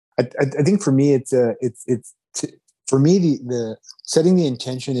I think for me, for me, the setting the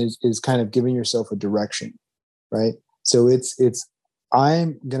intention is kind of giving yourself a direction, right? So it's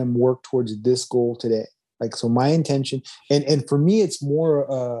I'm going to work towards this goal today. Like, so my intention, and for me, it's more,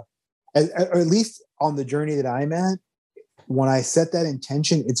 or at least on the journey that I'm at, when I set that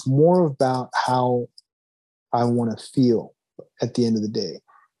intention, it's more about how I want to feel at the end of the day.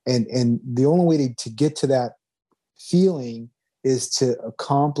 And the only way to get to that feeling is to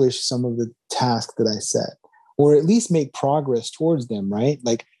accomplish some of the tasks that I set, or at least make progress towards them, right?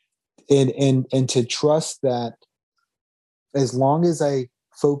 Like, and to trust that as long as I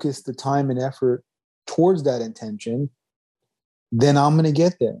focus the time and effort towards that intention, then I'm going to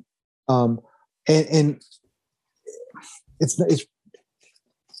get there. And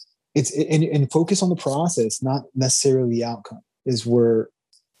and focus on the process, not necessarily the outcome, is where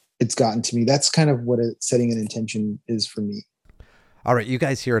it's gotten to me. That's kind of what setting an intention is for me. All right. You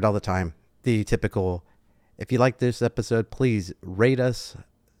guys hear it all the time. The typical, if you like this episode, please rate us,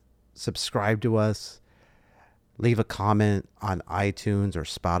 subscribe to us, leave a comment on iTunes or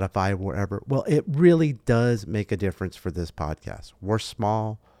Spotify, wherever. Well, it really does make a difference for this podcast. We're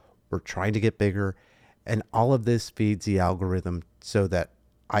small. We're trying to get bigger. And all of this feeds the algorithm so that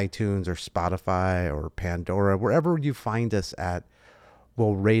iTunes or Spotify or Pandora, wherever you find us at,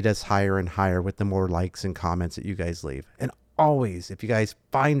 will rate us higher and higher with the more likes and comments that you guys leave. And always, if you guys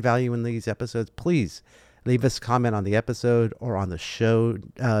find value in these episodes, please leave us a comment on the episode or on the show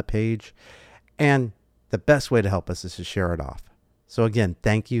page. And the best way to help us is to share it off. So again,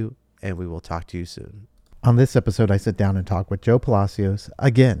 thank you, and we will talk to you soon. On this episode, I sit down and talk with Joe Palacios.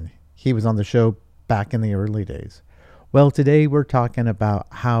 Again, he was on the show back in the early days. Well, today we're talking about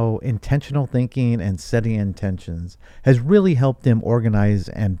how intentional thinking and setting intentions has really helped him organize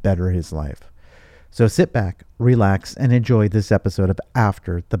and better his life. So sit back, relax, and enjoy this episode of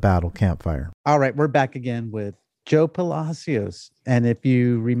After the Battle Campfire. All right, we're back again with Joe Palacios. And if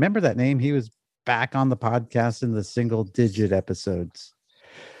you remember that name, he was back on the podcast in the single-digit episodes.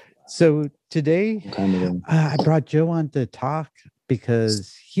 So today, I brought Joe on to talk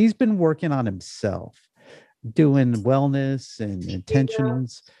because he's been working on himself, doing wellness and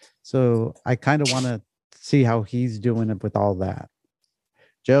intentions. So I kind of want to see how he's doing it with all that.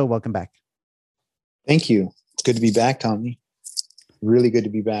 Joe, welcome back. Thank you. It's good to be back, Tommy. Really good to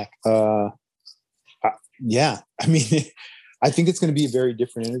be back. Yeah, I mean, I think it's going to be a very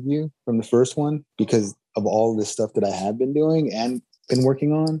different interview from the first one because of all this stuff that I have been doing and been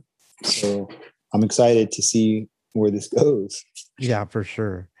working on. So I'm excited to see where this goes. Yeah, for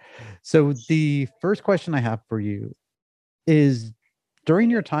sure. So the first question I have for you is, during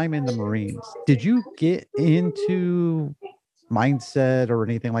your time in the Marines, did you get into mindset or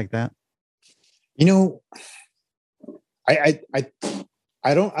anything like that? You know, I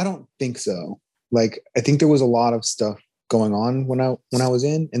don't think so. Like, I think there was a lot of stuff going on when I was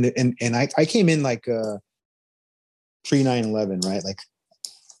in, and I came in like pre 9/11, right? Like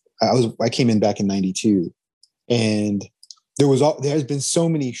I came in back in 92, and there has been so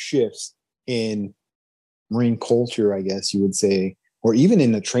many shifts in Marine culture, I guess you would say, or even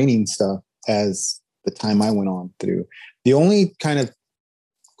in the training stuff as the time I went on through. The only kind of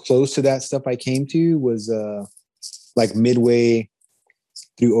close to that stuff I came to was like midway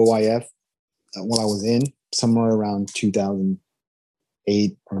through OIF while I was in, somewhere around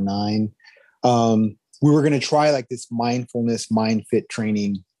 2008 or 9. We were going to try like this mindfulness, mind fit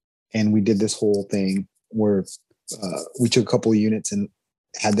training. And we did this whole thing where we took a couple of units and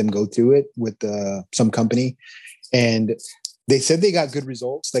had them go through it with some company. And they said they got good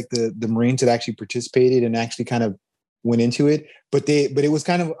results. Like the Marines had actually participated and actually kind of went into it, but it was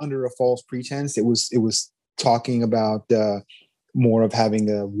kind of under a false pretense. It was talking about more of having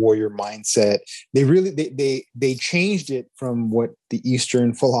a warrior mindset. They changed it from what the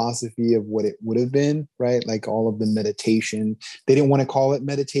Eastern philosophy of what it would have been, right? Like all of the meditation. They didn't want to call it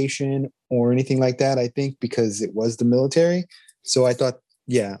meditation or anything like that, I think, because it was the military. So I thought,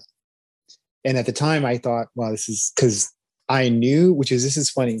 yeah. And at the time I thought, wow, this is because I knew, this is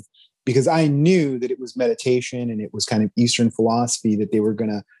funny, because I knew that it was meditation and it was kind of Eastern philosophy that they were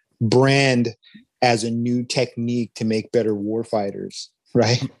going to brand as a new technique to make better warfighters,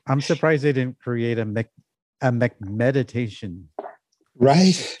 right? I'm surprised they didn't create a meditation.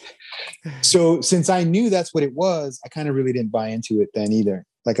 Right. So since I knew that's what it was, I kind of really didn't buy into it then either.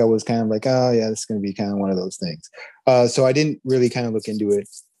 Like I was kind of like, oh yeah, this is going to be kind of one of those things. So I didn't really kind of look into it.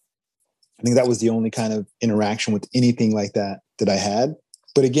 I think that was the only kind of interaction with anything like that I had.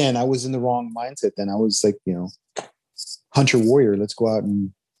 But again, I was in the wrong mindset then. I was like, hunter warrior, let's go out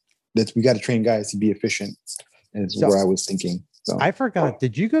and we got to train guys to be efficient, is where I was thinking. So I forgot.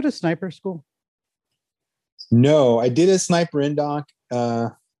 Did you go to sniper school? no, I did a sniper indoc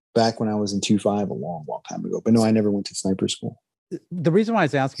back when I was in 2.5 a long time ago. But no, I never went to sniper school. The reason why I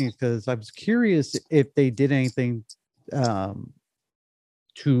was asking is because I was curious if they did anything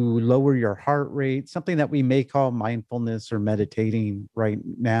to lower your heart rate, something that we may call mindfulness or meditating right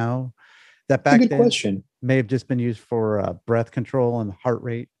now. That That's a back good then question. may have just been used for breath control and heart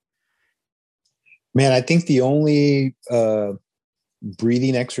rate. Man, I think the only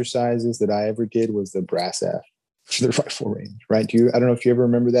breathing exercises that I ever did was the BRASS F for the rifle range, right? I don't know if you ever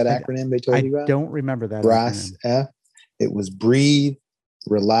remember that acronym they told you about? I don't remember that BRASS acronym. F. It was breathe,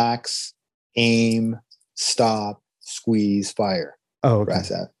 relax, aim, stop, squeeze, fire. Oh, okay.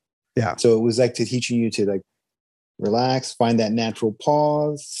 BRASS F. Yeah. So it was like teaching you to like relax, find that natural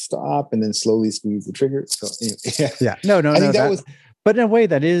pause, stop, and then slowly squeeze the trigger. So yeah. No. I think that was. But in a way,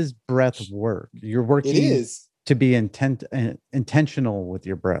 that is breath work. You're working. It is to be intentional with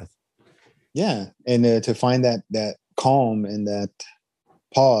your breath. Yeah, and to find that calm and that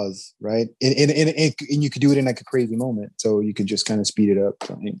pause, right? And you could do it in like a crazy moment, so you could just kind of speed it up.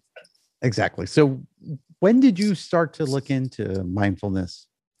 Exactly. So, when did you start to look into mindfulness?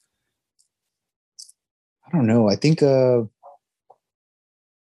 I don't know. I think I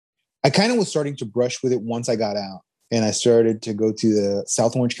kind of was starting to brush with it once I got out, and I started to go to the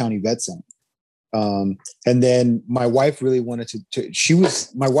South Orange County Vet Center. And then my wife really wanted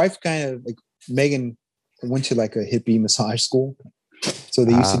my wife kind of like Megan went to like a hippie massage school. So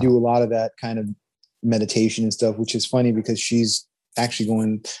they used to do a lot of that kind of meditation and stuff, which is funny because she's actually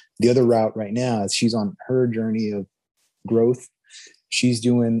going the other route right now as she's on her journey of growth. She's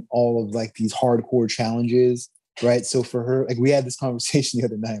doing all of like these hardcore challenges, right? So for her, like we had this conversation the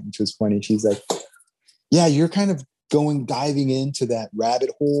other night, which was funny. She's like, yeah, you're kind of diving into that rabbit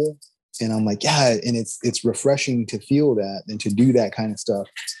hole. And I'm like, yeah, and it's refreshing to feel that and to do that kind of stuff.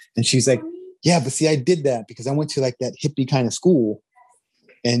 And she's like, yeah, but see, I did that because I went to like that hippie kind of school.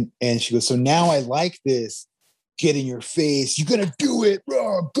 And she goes, so now I like this. Get in your face. You're gonna do it,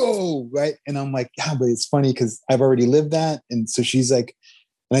 bro. Go right. And I'm like, yeah, but it's funny because I've already lived that. And so she's like,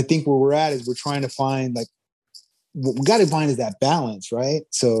 and I think where we're at is we're trying to find like what we got to find is that balance, right?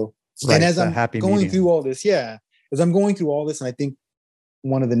 So, right, and as I'm going through all this, as I'm going through all this, and I think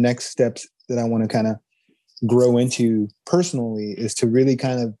one of the next steps that I want to kind of grow into personally is to really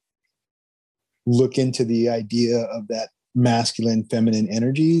kind of look into the idea of that masculine, feminine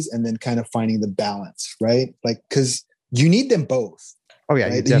energies, and then kind of finding the balance, right? Like, because you need them both. Oh yeah,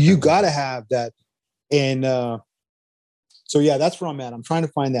 right? You got to have that. And so yeah, that's where I'm at. I'm trying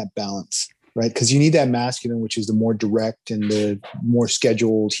to find that balance, right? Because you need that masculine, which is the more direct and the more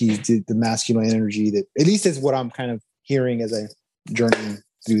scheduled. He's the masculine energy that, at least is what I'm kind of hearing as I journey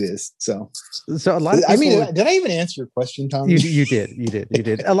through this. So a lot of people, I mean, did I even answer your question, Tom? You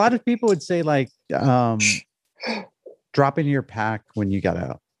did. A lot of people would say like dropping your pack when you got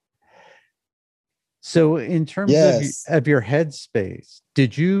out. So in terms of your headspace,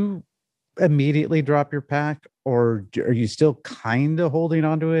 did you immediately drop your pack, or are you still kind of holding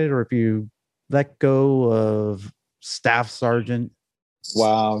on to it? Or if you let go of Staff Sergeant?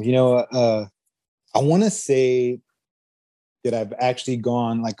 Wow. You know, I want to say that I've actually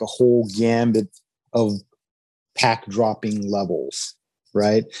gone like a whole gambit of pack dropping levels,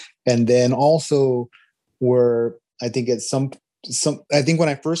 right? And then also where I think at I think when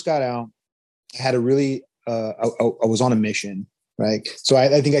I first got out, I had a really, I was on a mission, right? So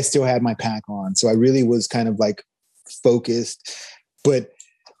I think I still had my pack on. So I really was kind of like focused, but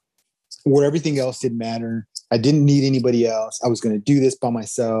where everything else didn't matter, I didn't need anybody else. I was going to do this by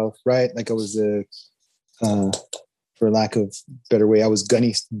myself, right? Like I was for lack of better way, I was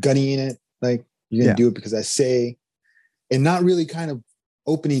gunning it. Like you're going to do it because I say, and not really kind of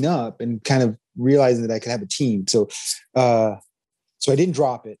opening up and kind of realizing that I could have a team. So I didn't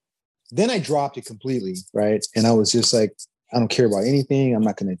drop it. Then I dropped it completely. Right. And I was just like, I don't care about anything. I'm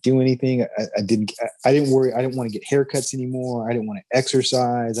not going to do anything. I didn't worry. I didn't want to get haircuts anymore. I didn't want to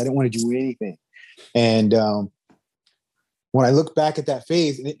exercise. I didn't want to do anything. And when I look back at that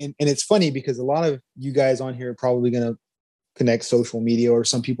phase, and it's funny because a lot of you guys on here are probably going to connect social media, or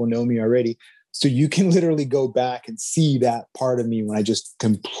some people know me already. So you can literally go back and see that part of me when I just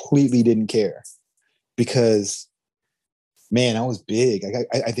completely didn't care, because man, I was big.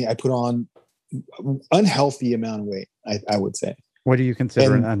 I think I put on unhealthy amount of weight. I would say. What do you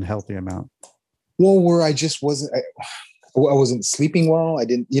consider an unhealthy amount? Well, where I just wasn't. I wasn't sleeping well. I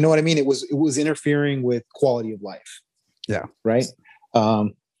didn't. You know what I mean? It was interfering with quality of life. Yeah. Right.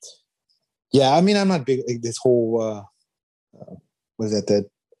 Yeah. I mean, I'm not big. Like this whole. Was that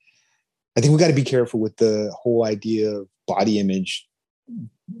I think we got to be careful with the whole idea of body image,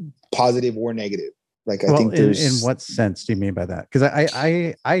 positive or negative. Like, I think there's in what sense do you mean by that? Because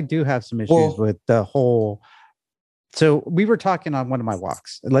I do have some issues well, with the whole. So we were talking on one of my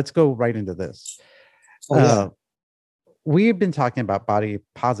walks. Let's go right into this. yeah. We've been talking about body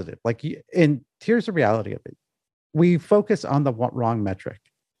positive. Like, and here's the reality of it. We focus on the wrong metric.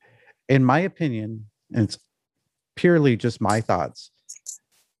 In my opinion, and it's purely just my thoughts,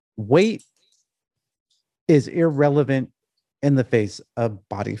 weight is irrelevant in the face of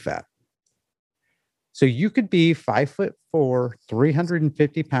body fat. So you could be 5'4",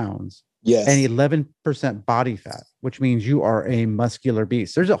 350 pounds, Yes. and 11% body fat, which means you are a muscular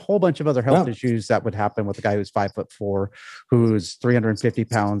beast. There's a whole bunch of other health issues that would happen with a guy who's 5'4", who's 350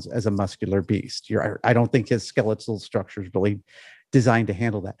 pounds as a muscular beast. I don't think his skeletal structure is really designed to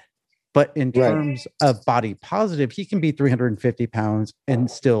handle that. But in terms of body positive, he can be 350 pounds and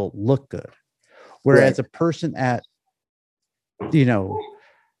still look good. Whereas a person at,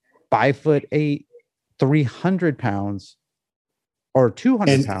 5'8", 300 pounds or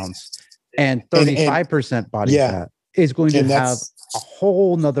 200 pounds and 35% body fat is going to have a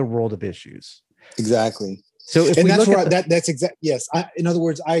whole nother world of issues. Exactly. So if we look at that's exact. Yes. In other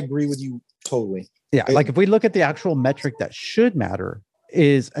words, I agree with you totally. Yeah. Like if we look at the actual metric that should matter,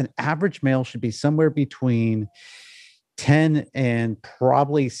 is an average male should be somewhere between 10 and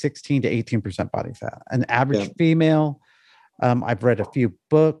probably 16 to 18% body fat. An average female, I've read a few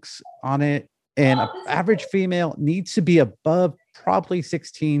books on it, and an average female needs to be above probably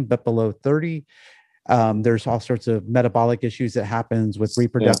 16, but below 30. There's all sorts of metabolic issues that happens with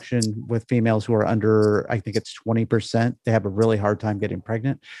reproduction with females who are under, I think it's 20%. They have a really hard time getting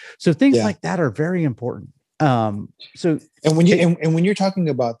pregnant. So things like that are very important. And when you're talking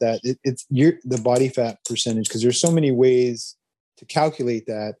about that, it's the body fat percentage, because there's so many ways to calculate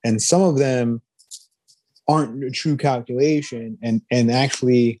that, and some of them aren't a true calculation, and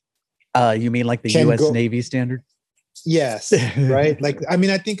actually, you mean like the U.S. Navy standard? Yes, right. Like, I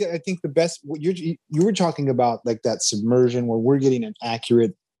mean, I think the best, what you were talking about, like that submersion where we're getting an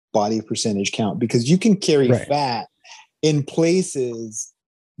accurate body percentage count, because you can carry fat in places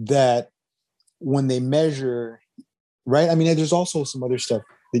that when they measure, right? I mean, there's also some other stuff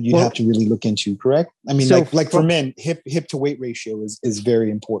that you'd have to really look into, correct? I mean, so like for men, hip to weight ratio is very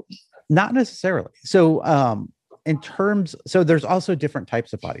important. Not necessarily. So so there's also different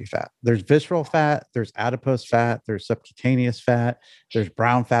types of body fat. There's visceral fat, there's adipose fat, there's subcutaneous fat, there's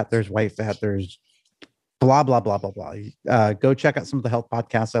brown fat, there's white fat, there's blah, blah, blah, blah, blah. Go check out some of the health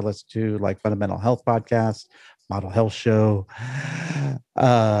podcasts I listen to, like Fundamental Health Podcast, Model Health Show,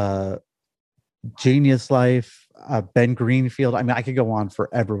 Genius Life, Ben Greenfield. I mean, I could go on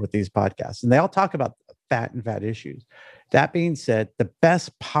forever with these podcasts, and they all talk about fat and fat issues. That being said, the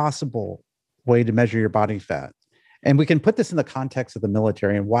best possible way to measure your body fat, and we can put this in the context of the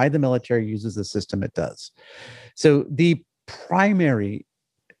military and why the military uses the system it does. So the primary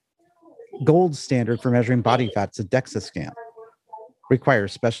gold standard for measuring body fat is a DEXA scan.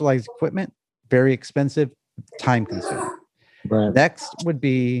 Requires specialized equipment, very expensive, time consuming. Right. Next would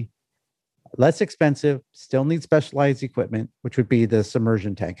be less expensive, still need specialized equipment, which would be the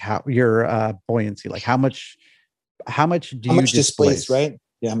submersion tank. How your buoyancy, like how much do you displace, right?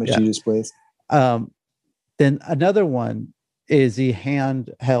 Yeah, how much do you displace? Then another one is the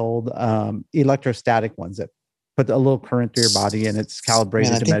handheld electrostatic ones that put a little current through your body, and it's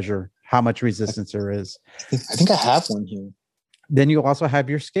calibrated to measure how much resistance there is. I think I have one here. Then you also have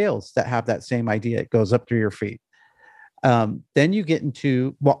your scales that have that same idea. It goes up through your feet. Then you get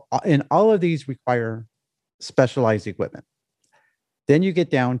into, and all of these require specialized equipment. Then you get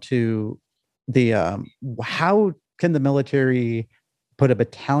down to the, how can the military put a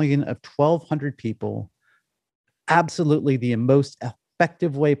battalion of 1,200 people absolutely the most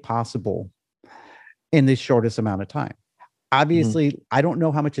effective way possible in the shortest amount of time? Obviously, I don't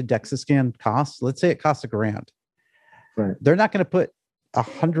know how much a DEXA scan costs. Let's say it costs $1,000. Right. They're not going to put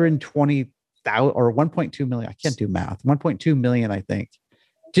 120,000 or 1.2 million. I can't do math. 1.2 million, I think,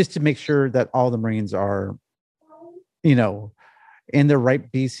 just to make sure that all the Marines are, in their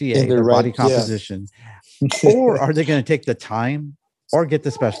right BCA, their body composition. Or are they going to take the time or get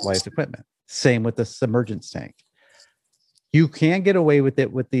the specialized equipment? Same with the submergence tank. You can get away with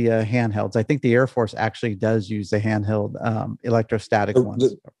it with the handhelds. I think the Air Force actually does use the handheld electrostatic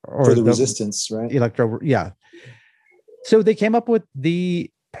ones for the resistance, right? So they came up with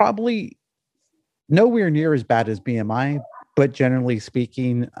the probably nowhere near as bad as BMI, but generally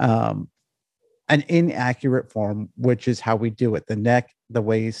speaking, an inaccurate form, which is how we do it: the neck, the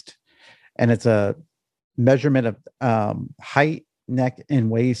waist, and it's a measurement of height neck, and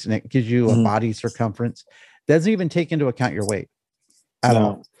waist, and it gives you a body circumference. Doesn't even take into account your weight at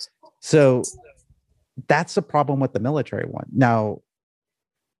all. So that's the problem with the military one. Now,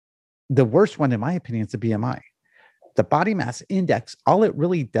 the worst one, in my opinion, is the BMI. The body mass index, all it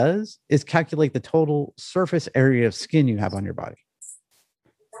really does is calculate the total surface area of skin you have on your body.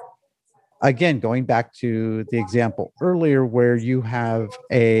 Again, going back to the example earlier where you have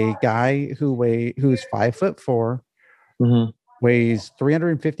a guy who's 5'4", weighs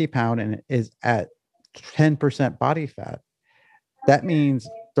 350 pounds and is at 10% body fat. That means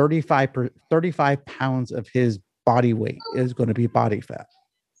 35 pounds of his body weight is going to be body fat.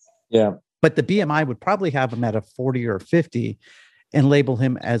 Yeah. But the BMI would probably have him at a 40 or 50 and label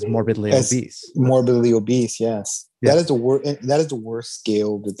him as morbidly obese. Morbidly obese, yes. Yeah. That is the worst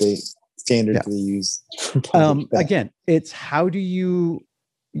scale that they use. Again, it's how do you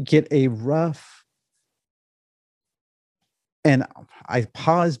get a rough, and I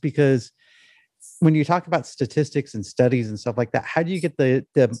pause because when you talk about statistics and studies and stuff like that, how do you get the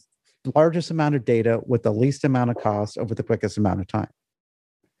largest amount of data with the least amount of cost over the quickest amount of time?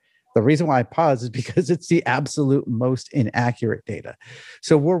 The reason why I pause is because it's the absolute most inaccurate data.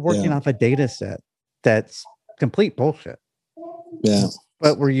 So we're working off a data set that's complete bullshit. Yeah.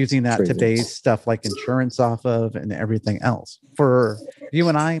 But we're using that to base stuff like insurance off of and everything else. For you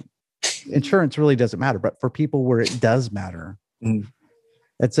and I, insurance really doesn't matter. But for people where it does matter,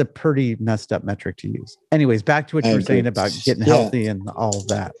 it's a pretty messed up metric to use. Anyways, back to what you were saying about getting healthy and all of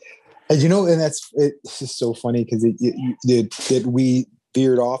that. And and it's just so funny because we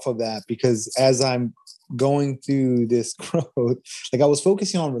veered off of that, because as I'm going through this growth, like I was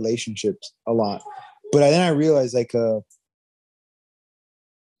focusing on relationships a lot, but then I realized like that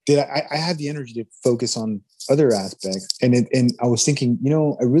I have the energy to focus on other aspects, and I was thinking,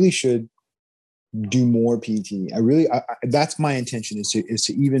 I really should do more PT. That's my intention, is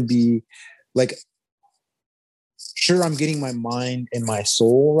to even be like, sure, I'm getting my mind and my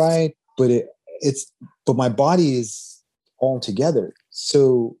soul right, but but my body is all together.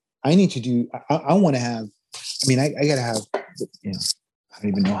 So I need to do, I want to have, I got to have, I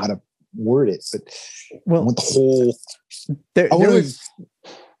don't even know how to word it, but I want the whole, I want to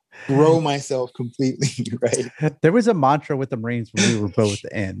grow myself completely, right? There was a mantra with the Marines when we were both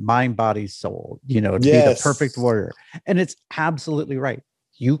in mind, body, soul, to be the perfect warrior. And it's absolutely right.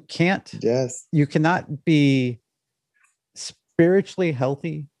 You cannot be spiritually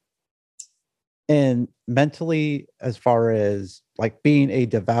healthy and mentally, as far as like being a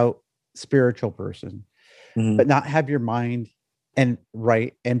devout spiritual person, but not have your mind and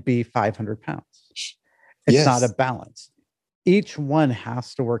be 500 pounds. It's not a balance. Each one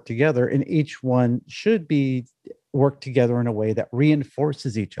has to work together, and each one should be work together in a way that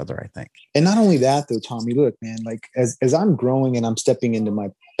reinforces each other, I think. And not only that though, Tommy, look, man, like as I'm growing and I'm stepping into my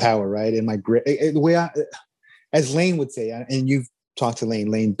power, right? And my the way as Lane would say, and you've talked to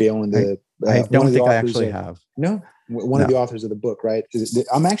Lane Bale, and I don't think I actually have. No, one of the authors of the book, right?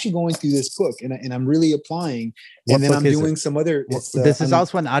 I'm actually going through this book, and I'm really applying. And then I'm doing some other. This is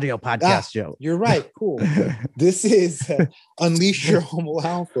also an audio podcast, Joe. You're right. Cool. This is Unleash Your Humble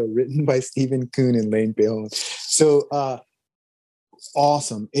Alpha, written by Stephen Kuhn and Lane Bale. So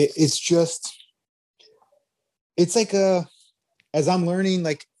awesome. It's just, it's like as I'm learning,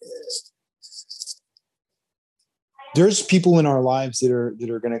 like, there's people in our lives that are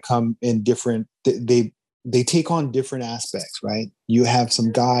going to come in different, they take on different aspects, right? You have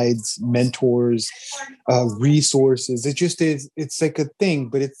some guides, mentors, resources. It just is, it's like a thing,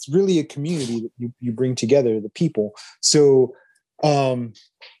 but it's really a community that you bring together, the people. So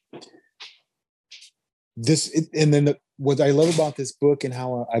what I love about this book and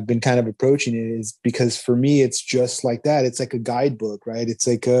how I've been kind of approaching it is because for me, it's just like that. It's like a guidebook, right? It's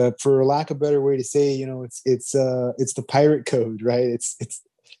like for lack of a better way to say, it's the pirate code, right? It's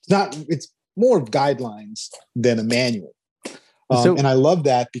more of guidelines than a manual. And I love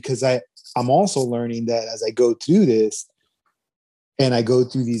that because I'm also learning that as I go through this and I go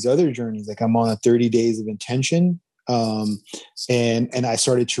through these other journeys, like I'm on a 30 days of intention. And I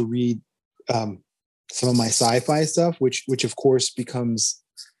started to read, some of my sci-fi stuff, which of course becomes,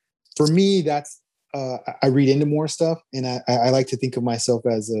 for me, that's, I read into more stuff, and I like to think of myself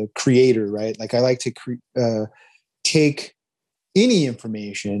as a creator, right? Like I like to take any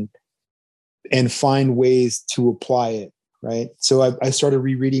information and find ways to apply it, right? So I started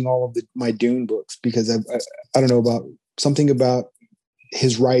rereading all of my Dune books because I don't know, about something about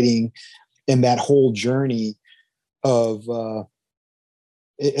his writing and that whole journey of,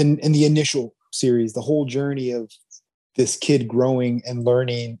 in the initial series, the whole journey of this kid growing and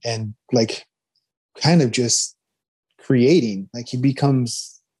learning and like kind of just creating. Like he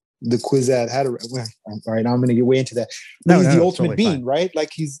becomes the Kwisatz Haderach. All right, now I'm going to get way into that. But he's the ultimate being, fine. Right?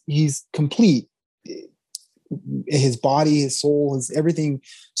 Like he's complete. His body, his soul, his everything.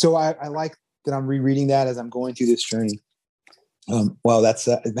 So I like that I'm rereading that as I'm going through this journey. Well, that's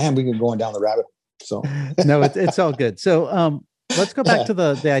man, we can go on down the rabbit hole. So no, it's all good. So let's go back to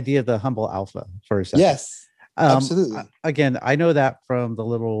the idea of the humble alpha for a second. Yes, absolutely. Again, I know that from the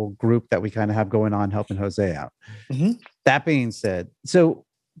little group that we kind of have going on helping Jose out. Mm-hmm. That being said, so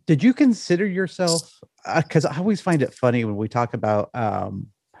did you consider yourself, because I always find it funny when we talk about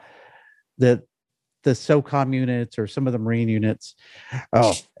the SOCOM units or some of the Marine units.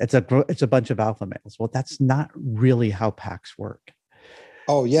 Oh, it's a bunch of alpha males. Well, that's not really how packs work.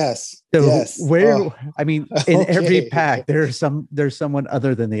 Oh, yes. So yes. I mean, in every pack, there's someone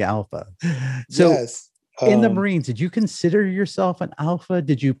other than the alpha. So yes. In the Marines, did you consider yourself an alpha?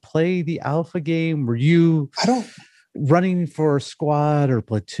 Did you play the alpha game? Were you running for squad or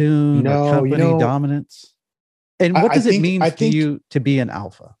platoon or company dominance? And what does it mean to you to be an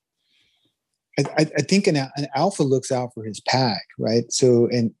alpha? I think an alpha looks out for his pack, right? So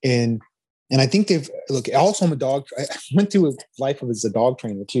and I think also I'm a dog. I went through a life as a dog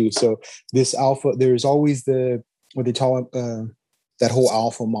trainer too. So this alpha, there's always what they call it, that whole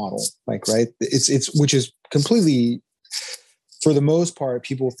alpha model, like, right? It's which is completely, for the most part,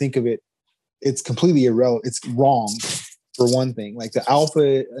 people think of it, it's completely irrelevant. It's wrong for one thing. Like the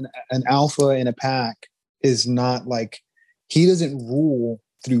alpha, an alpha in a pack is not like, he doesn't rule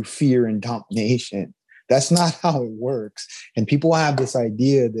through fear and domination. That's not how it works. And people have this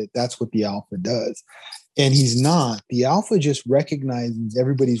idea that that's what the alpha does. And he's not. The alpha just recognizes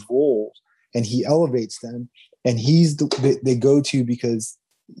everybody's roles and he elevates them. And he's they go to because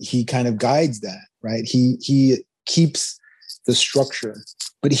he kind of guides that, right? He keeps the structure,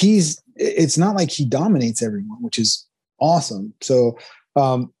 but it's not like he dominates everyone, which is awesome. So,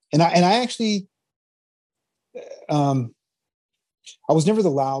 and I actually, I was never the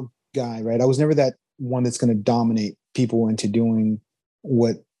loud guy, right? I was never that one that's going to dominate people into doing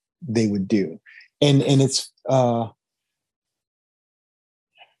what they would do. And it's,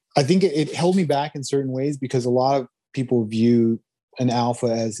 I think it held me back in certain ways because a lot of people view an alpha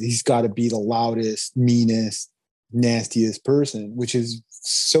as he's got to be the loudest, meanest, nastiest person, which is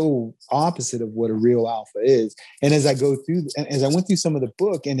so opposite of what a real alpha is. And as I went through some of the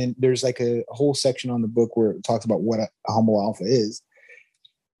book, and then there's like a whole section on the book where it talks about what a humble alpha is.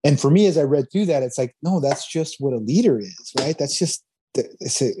 And for me, as I read through that, it's like, no, that's just what a leader is, right? That's just,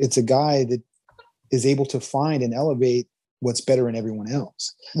 it's a guy that is able to find and elevate what's better in everyone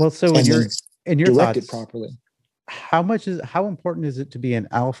else. Well, so in your direct thoughts, it properly. How important is it to be an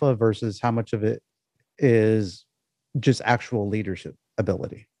alpha versus how much of it is just actual leadership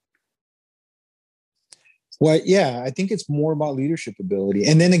ability? Well, yeah, I think it's more about leadership ability.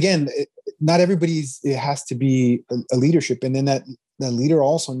 And then again, not it has to be a leadership. And then that leader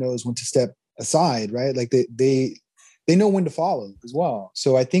also knows when to step aside, right? Like they know when to follow as well.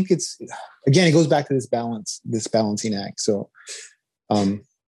 So I think it goes back to this balancing act. So,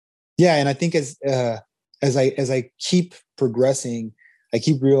 yeah. And I think as I keep progressing, I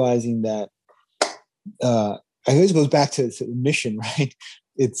keep realizing that, I guess it goes back to the mission, right?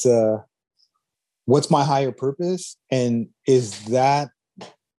 It's, what's my higher purpose? And is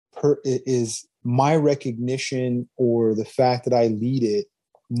my recognition or the fact that I lead it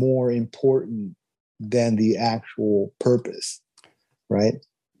more important than the actual purpose, right?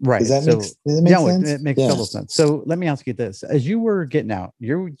 Right. Does that make sense? It makes total sense. So let me ask you this: as you were getting out,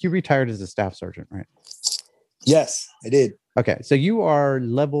 you retired as a staff sergeant, right? Yes, I did. Okay, so you are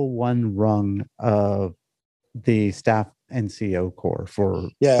level 1 rung of the staff NCO Corps for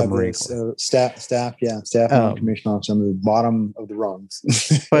the Marine Corps. Staff non-commissioned officer, on the bottom of the rungs.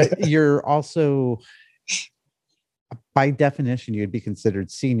 But you're also, by definition, you'd be considered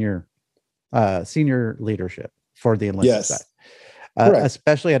senior leadership for the enlisted side.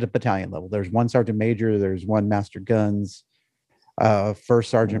 Especially at a battalion level. There's one sergeant major, there's one master guns, first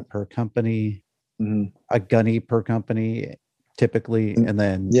sergeant per company, a gunny per company, typically, and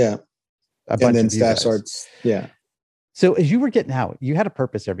then a bunch of staff sergeants. Yeah. So as you were getting out, you had a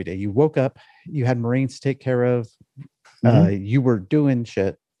purpose every day. You woke up, you had Marines to take care of, you were doing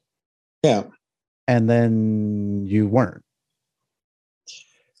shit. Yeah. And then you weren't.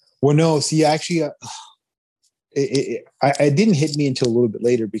 Well, no, see, actually, it didn't hit me until a little bit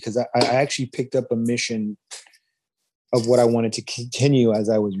later because I actually picked up a mission of what I wanted to continue as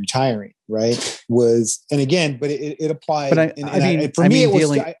I was retiring, right? But it applied. But I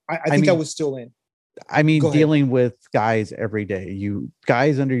think I was still in. I mean, Go ahead. dealing with guys every day, you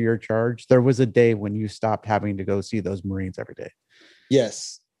guys under your charge, there was a day when you stopped having to go see those Marines every day.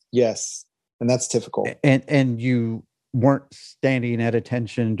 Yes. Yes. And that's difficult. And you weren't standing at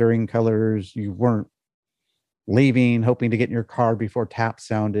attention during colors. You weren't leaving, hoping to get in your car before tap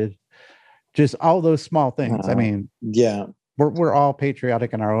sounded. Just all those small things. I mean, yeah. We're all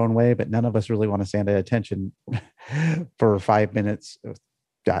patriotic in our own way, but none of us really want to stand at attention for 5 minutes.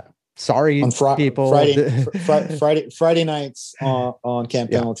 Sorry, On people. Friday nights on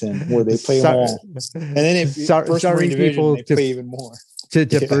Camp Pendleton, where they play them all. And then if First Marine Division, they play even more. To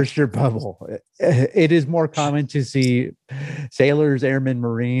burst your bubble. It is more common to see sailors, airmen,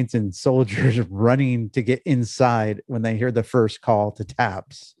 Marines, and soldiers running to get inside when they hear the first call to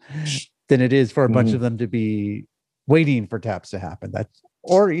taps than it is for a bunch of them to be waiting for taps to happen.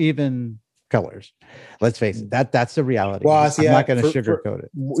 Or even colors. Let's face it, that's the reality. Well, see, I'm not going to sugarcoat it.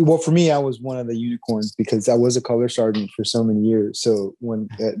 Well, for me, I was one of the unicorns because I was a color sergeant for so many years. So when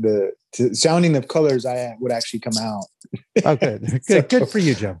the sounding of colors, I would actually come out. Oh, good. Good for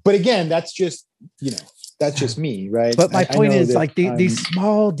you, Joe. But again, that's just, that's just me, right? But my point is like these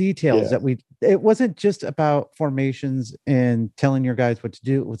small details that it wasn't just about formations and telling your guys what to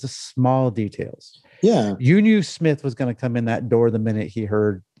do. It was the small details. Yeah. You knew Smith was going to come in that door the minute he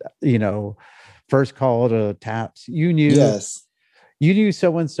heard, first call to taps. You knew, you knew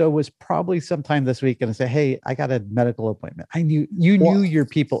so-and-so was probably sometime this week going to say, hey, I got a medical appointment. You knew your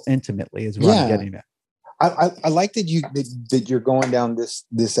people intimately is what I'm getting at. I like that you're going down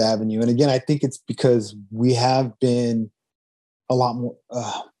this avenue. And again, I think it's because we have been a lot more,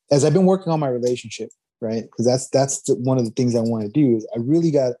 as I've been working on my relationship, right? Because that's one of the things I want to do is I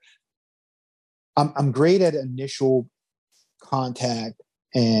really I'm great at initial contact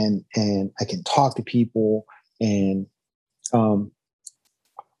and I can talk to people and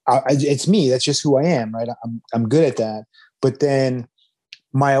it's me. That's just who I am, right? I'm good at that. But then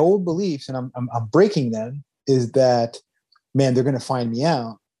my old beliefs, and I'm breaking them, is that, man, they're going to find me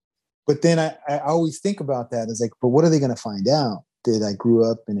out. But then I always think about that as like, but what are they going to find out? Did I grew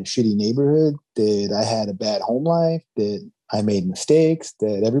up in a shitty neighborhood? Did I had a bad home life? Did I made mistakes?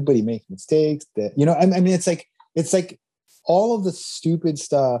 Did everybody make mistakes? That, I mean, it's like all of the stupid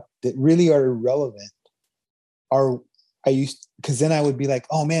stuff that really are irrelevant because then I would be like,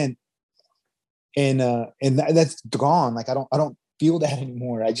 oh man. And that's gone. Like, I don't feel that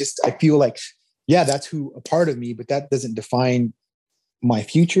anymore. I feel like, yeah, that's who a part of me, but that doesn't define my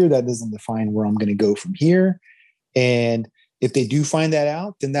future. That doesn't define where I'm going to go from here. And if they do find that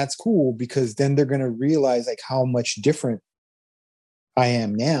out, then that's cool, because then they're going to realize like how much different I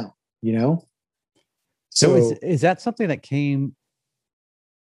am now, So is that something that came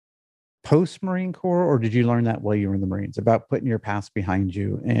post Marine Corps, or did you learn that while you were in the Marines about putting your past behind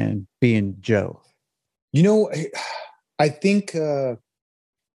you and being Joe? I think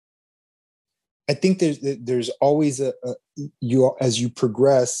there's always as you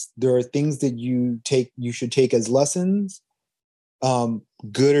progress, there are things that you should take as lessons,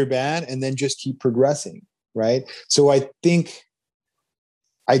 good or bad, and then just keep progressing, right? So I think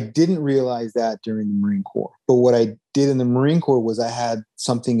I didn't realize that during the Marine Corps, but what I did in the Marine Corps was I had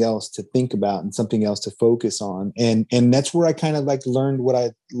something else to think about and something else to focus on, and that's where I kind of like learned what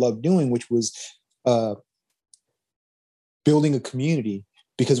I love doing, which was building a community.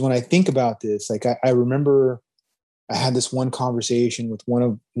 Because when I think about this, like I remember I had this one conversation with one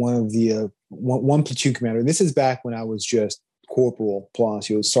of the one platoon commander. And this is back when I was just Corporal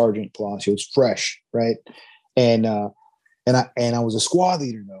Palacios, Sergeant Palacios, fresh, right? And I was a squad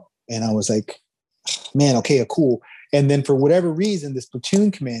leader though, and I was like, man, okay, cool. And then for whatever reason, this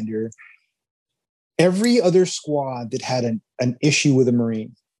platoon commander, every other squad that had an issue with a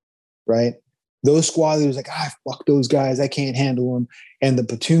Marine, right? Those squad leaders like, fuck those guys, I can't handle them. And the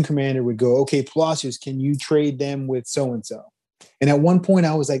platoon commander would go, okay, Palacios, can you trade them with so-and-so? And at one point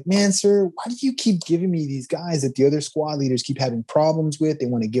I was like, man, sir, why do you keep giving me these guys that the other squad leaders keep having problems with? They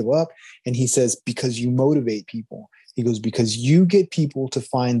want to give up. And he says, because you motivate people. He goes, because you get people to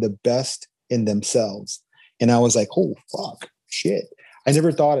find the best in themselves. And I was like, oh, fuck, shit. I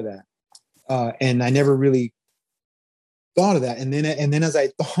never thought of that. And I never really thought of that. And then as I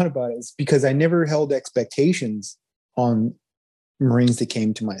thought about it, it's because I never held expectations on Marines that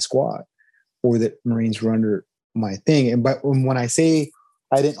came to my squad or that Marines were under my thing. But when I say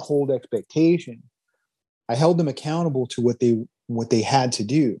I didn't hold expectation, I held them accountable to what they had to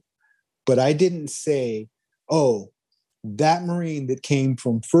do. But I didn't say, oh, that Marine that came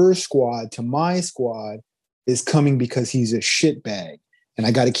from first squad to my squad is coming because he's a shitbag, and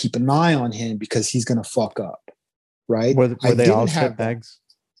I got to keep an eye on him because he's going to fuck up. Right? Were they all shitbags?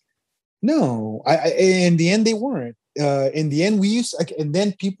 No, in the end they weren't. In the end, we used, and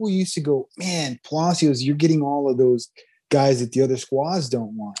then people used to go, man, Palacios, you're getting all of those guys that the other squads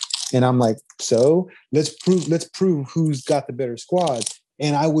don't want. And I'm like, so let's prove who's got the better squads.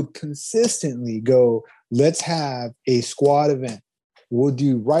 And I would consistently go, let's have a squad event. We'll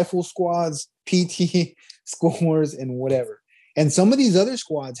do rifle squads, PT scores, and whatever. And some of these other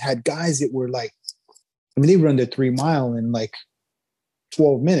squads had guys that were like, I mean, they run their 3 mile in like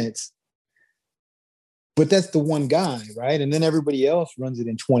 12 minutes. But that's the one guy, right? And then everybody else runs it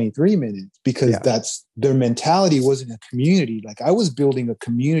in 23 minutes because that's their mentality wasn't a community. Like I was building a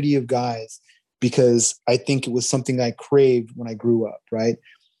community of guys because I think it was something I craved when I grew up, right?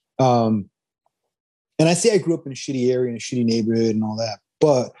 And I say I grew up in a shitty area, in a shitty neighborhood and all that.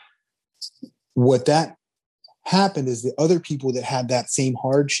 But what that happened is the other people that had that same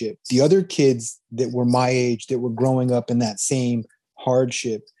hardship, the other kids that were my age that were growing up in that same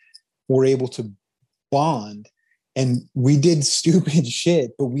hardship were able to bond, and we did stupid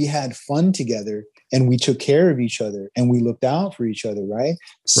shit, but we had fun together and we took care of each other and we looked out for each other. Right.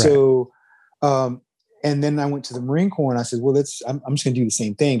 So, and then I went to the Marine Corps and I said, well, I'm just going to do the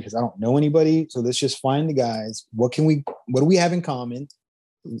same thing because I don't know anybody. So let's just find the guys. What do we have in common?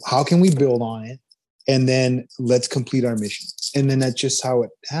 How can we build on it? And then let's complete our mission. And then that's just how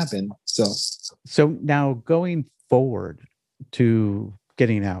it happened. So now going forward to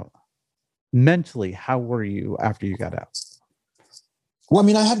getting out, mentally, how were you after you got out? Well,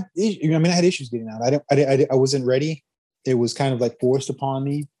 I had issues getting out. I wasn't ready. It was kind of like forced upon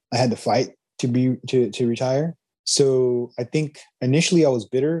me. I had to fight to retire. So I think initially I was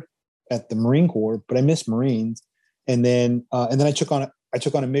bitter at the Marine Corps, but I missed Marines. And then I took on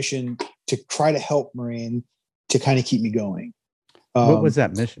a mission to try to help Marine to kind of keep me going. What was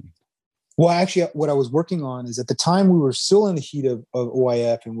that mission? Well, actually, what I was working on is at the time we were still in the heat of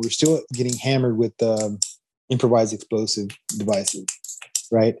OIF and we were still getting hammered with improvised explosive devices,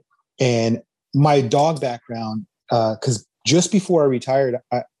 right? And my dog background, because just before I retired,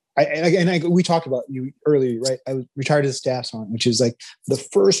 we talked about you earlier, right? I was retired as a staff sergeant, which is like the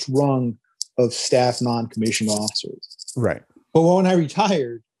first rung of staff non-commissioned officers, right? But when I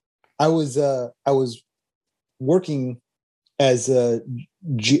retired, I was working as a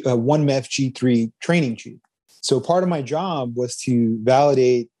 1MEF G3 training chief. So part of my job was to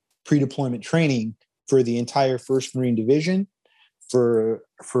validate pre-deployment training for the entire 1st Marine Division, for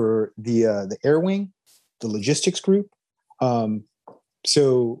the Air Wing, the logistics group.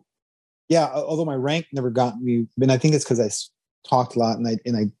 So yeah, although my rank never got me, and I think it's because I talked a lot and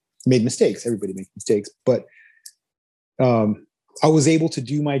I made mistakes. Everybody makes mistakes, but I was able to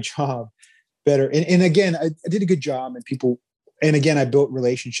do my job better. And again, I did a good job, and again, I built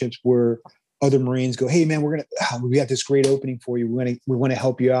relationships where other Marines go, hey man, we got this great opening for you. We want to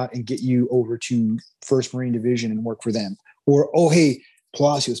help you out and get you over to 1st Marine Division and work for them. Or, oh, hey,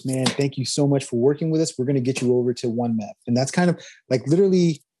 Palacios, man, thank you so much for working with us. We're going to get you over to 1MEF. And that's kind of like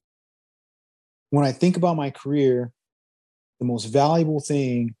literally when I think about my career, the most valuable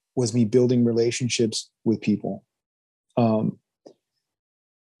thing was me building relationships with people. And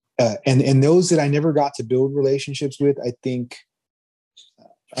those that I never got to build relationships with, I think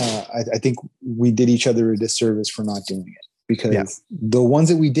we did each other a disservice for not doing it, because the ones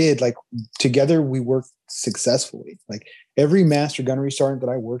that we did, like together, we worked successfully. Like every master gunnery sergeant that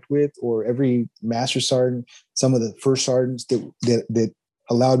I worked with, or every master sergeant, some of the first sergeants that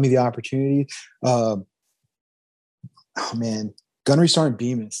allowed me the opportunity. Oh man, Gunnery Sergeant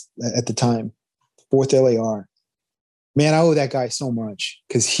Bemis at the time, 4th LAR. Man, I owe that guy so much,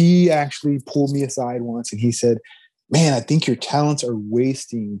 because he actually pulled me aside once and he said, man, I think your talents are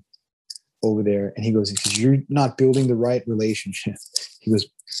wasting over there. And he goes, because you're not building the right relationship. He goes,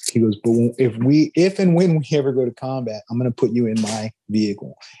 but if and when we ever go to combat, I'm going to put you in my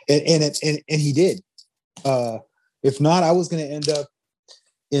vehicle. And he did. If not, I was going to end up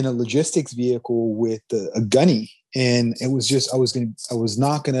in a logistics vehicle with a gunny. And it was just, I was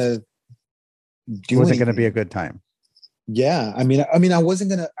not going to do it. Wasn't going to be a good time. Yeah. I mean, I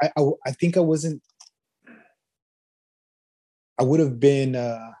wasn't going to, I think I would have been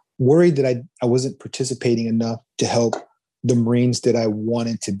worried that I wasn't participating enough to help the Marines that I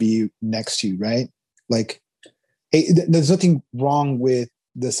wanted to be next to, right? Like, hey, there's nothing wrong with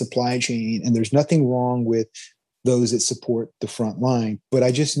the supply chain, and there's nothing wrong with those that support the front line. But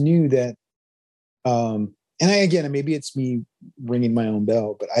I just knew that, again, maybe it's me ringing my own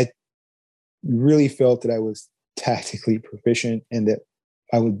bell, but I really felt that I was tactically proficient and that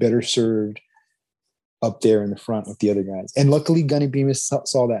I was better served up there in the front with the other guys. And luckily Gunny Bemis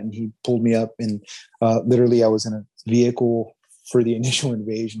saw that, and he pulled me up, and literally I was in a vehicle for the initial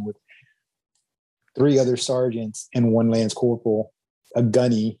invasion with three other sergeants, and one lance corporal, a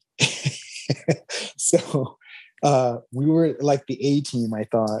gunny. So we were like the A team, I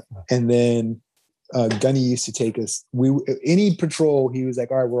thought. And then Gunny used to take us. Any patrol, he was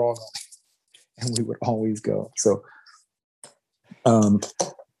like, "All right, we're all going," and we would always go. So,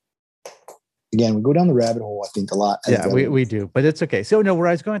 again, we go down the rabbit hole, I think, a lot. Yeah, we do, but it's okay. So no, where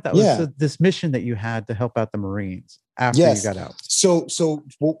I was going with that was this mission that you had to help out the Marines after you got out. So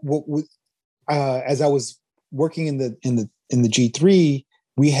as I was working in the G3,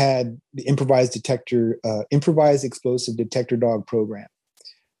 we had the improvised explosive detector dog program.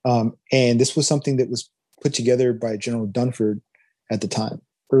 And this was something that was put together by General Dunford at the time,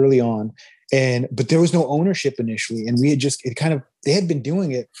 early on. But there was no ownership initially. And they had been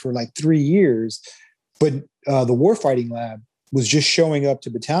doing it for like 3 years, but the warfighting lab was just showing up to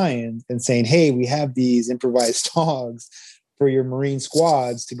battalions and saying, "Hey, we have these improvised dogs for your Marine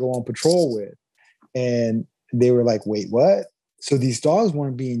squads to go on patrol with." And they were like, "Wait, what?" So these dogs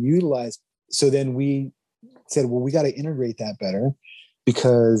weren't being utilized. So then we said, well, we got to integrate that better,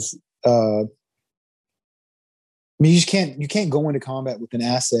 because you can't go into combat with an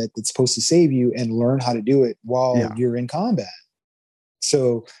asset that's supposed to save you and learn how to do it while you're in combat.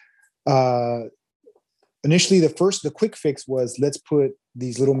 So initially, the quick fix was, let's put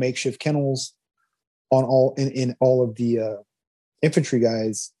these little makeshift kennels on in all of the infantry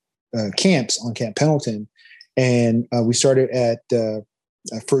guys' camps on Camp Pendleton. And we started at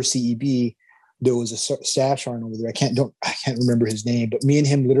first CEB. There was a staff sergeant over there. I can't remember his name, but me and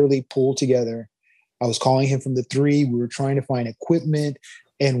him literally pulled together. I was calling him from the 3. We were trying to find equipment,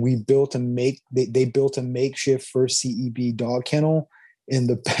 and we built they built a makeshift first CEB dog kennel in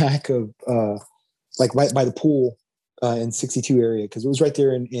the back of like right by the pool in 62 area, because it was right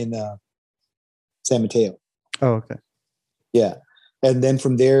there in San Mateo. Oh, okay. Yeah. And then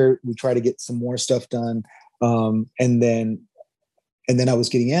from there, we try to get some more stuff done. And then I was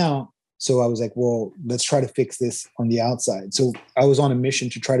getting out. So I was like, well, let's try to fix this on the outside. So I was on a mission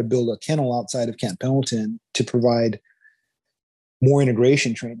to try to build a kennel outside of Camp Pendleton to provide more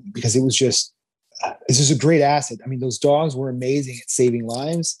integration training, because it was just, this is a great asset. I mean, those dogs were amazing at saving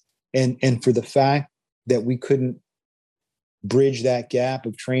lives. And for the fact that we couldn't bridge that gap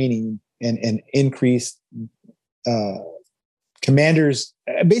of training and increase commanders,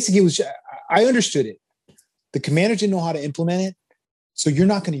 basically I understood it. The commanders didn't know how to implement it, so you're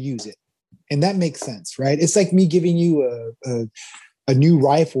not going to use it. And that makes sense, right? It's like me giving you a new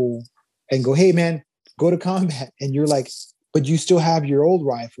rifle and go, "Hey man, go to combat." And you're like, but you still have your old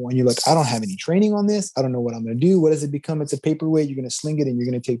rifle. And you're like, "I don't have any training on this. I don't know what I'm going to do." What does it become? It's a paperweight. You're going to sling it and you're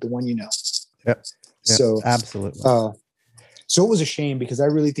going to take the one you know. Yep. So absolutely. So it was a shame, because I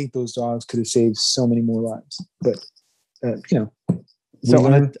really think those dogs could have saved so many more lives. But, we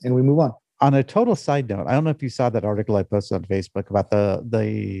learn and we move on. On a total side note, I don't know if you saw that article I posted on Facebook about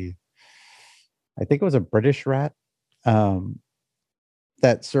the I think it was a British rat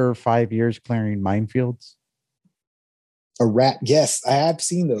that served 5 years clearing minefields. A rat? Yes, I have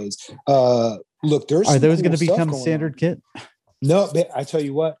seen those. Look, are those going to become standard kit? No, but I tell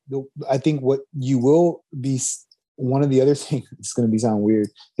you what, I think what you will be, one of the other things, it's going to sound weird,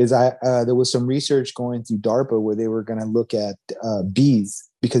 is there was some research going through DARPA where they were going to look at bees,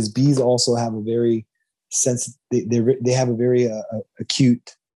 because bees also have a very they have a very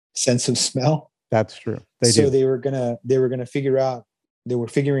acute sense of smell. That's true. They were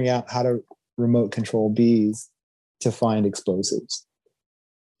figuring out how to remote control bees to find explosives.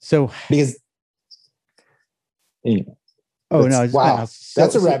 So because anyway. Oh no! Wow,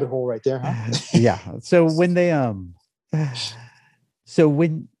 that's a rabbit hole right there, huh? Yeah. So when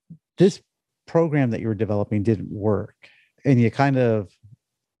when this program that you were developing didn't work, and you kind of,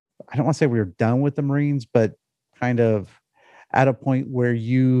 I don't want to say we were done with the Marines, but kind of at a point where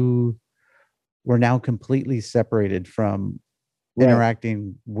you were now completely separated from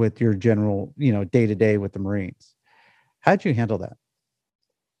interacting with your general, day to day with the Marines. How'd you handle that?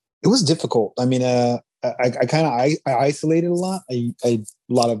 It was difficult. I mean, I kind of isolated a lot. I a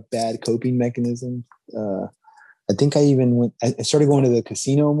lot of bad coping mechanisms. I think I started going to the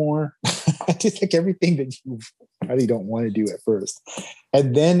casino more. I did like everything that you probably don't want to do at first.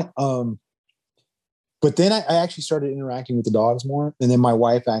 And then, but then I actually started interacting with the dogs more. And then my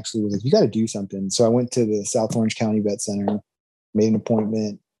wife actually was like, "You got to do something." So I went to the South Orange County Vet Center, made an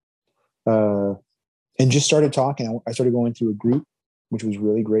appointment, and just started talking. I started going through a group, which was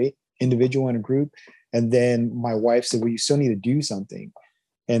really great, individual and a group. And then my wife said, "Well, you still need to do something."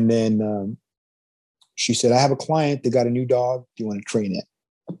 And then she said, "I have a client that got a new dog. Do you want to train it?"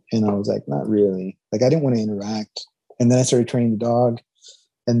 And I was like, "Not really." Like, I didn't want to interact. And then I started training the dog.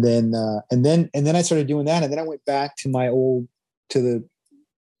 And then I started doing that. And then I went back to the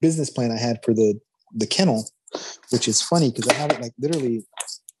business plan I had for the kennel, which is funny because I have it like literally,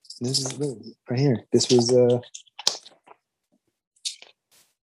 this is right here. This was,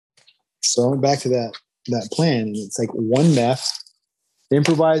 so I went back to that plan, and it's like 1 meth,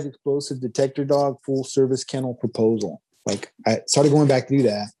 improvised explosive detector dog, full service kennel proposal. Like I started going back to do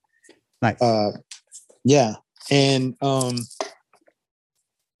that. Nice. Yeah. And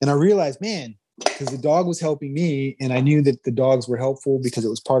I realized, man, because the dog was helping me, and I knew that the dogs were helpful because it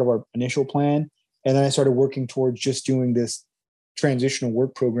was part of our initial plan. And then I started working towards just doing this transitional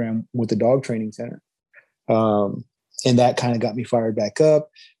work program with the dog training center. And that kind of got me fired back up.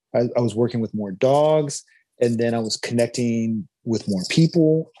 I was working with more dogs, and then I was connecting with more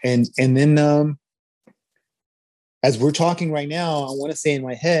people. And then as we're talking right now, I want to say in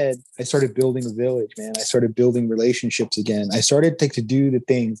my head, I started building a village, man. I started building relationships again. I started to do the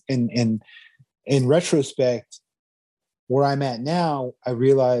things. And in retrospect, where I'm at now, I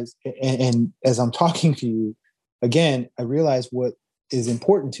realize, and as I'm talking to you again, I realize what is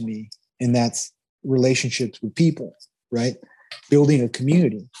important to me, and that's relationships with people, right? Building a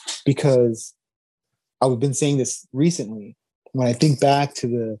community. Because I've been saying this recently, when I think back to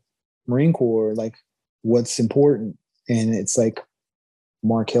the Marine Corps, like what's important, and it's like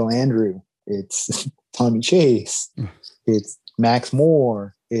Markel Andrew, it's Tommy Chase, it's Max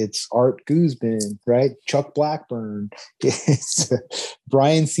Moore, it's Art Guzman, right? Chuck Blackburn, it's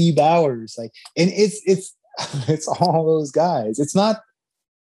Brian C. Bowers, like, and it's all those guys. It's not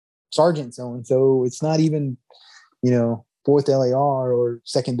Sergeant so and so. It's not even 4th LAR or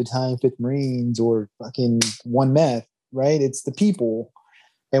 2nd Battalion, 5th Marines, or fucking 1 meth, right? It's the people.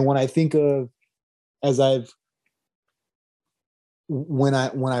 And when I think of, when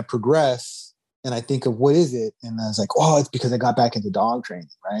I progress and I think of what is it, and I was like, oh, it's because I got back into dog training,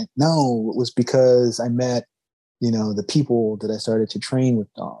 right? No, it was because I met, the people that I started to train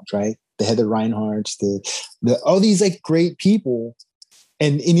with dogs, right? The Heather Reinhardts, the all these like great people.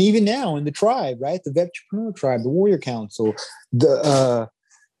 And even now in the tribe, right? The Vetrepreneur Tribe, the Warrior Council, the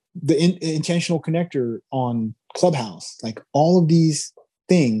Intentional Connector on Clubhouse, like all of these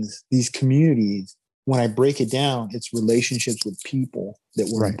things, these communities, when I break it down, it's relationships with people that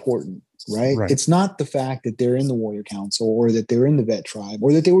were important, right? It's not the fact that they're in the Warrior Council or that they're in the Vet Tribe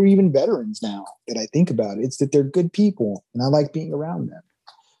or that they were even veterans now that I think about it. It's that they're good people and I like being around them,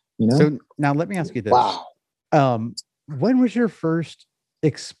 So now let me ask you this. Wow. When was your first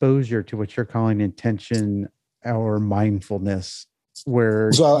exposure to what you're calling intention or mindfulness,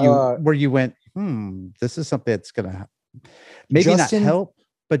 where you went, this is something that's gonna maybe not help,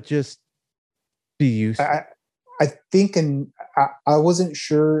 but just be useful? I think, and I wasn't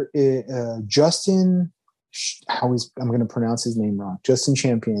sure. Justin, I'm going to pronounce his name wrong. Justin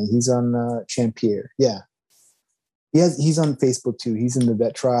Champion. He's on Champier. Yeah, he's on Facebook too. He's in the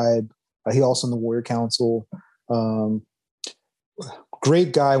Vet Tribe. He also in the Warrior Council.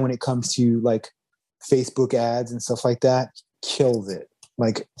 Great guy when it comes to like Facebook ads and stuff like that. Kills it.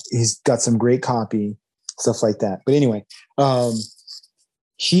 Like he's got some great copy, stuff like that. But anyway,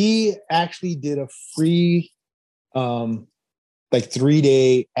 he actually did a free, like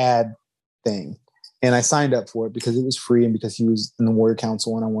 3-day ad thing. And I signed up for it because it was free and because he was in the Warrior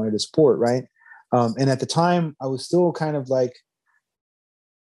Council and I wanted to support, right? And at the time I was still kind of like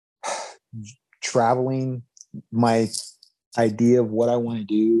traveling my idea of what I want to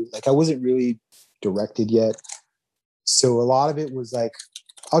do. Like I wasn't really directed yet. So a lot of it was like,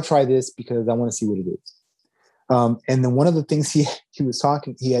 I'll try this because I want to see what it is. And then one of the things he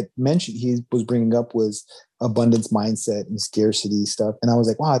had mentioned, he was bringing up was abundance mindset and scarcity stuff. And I was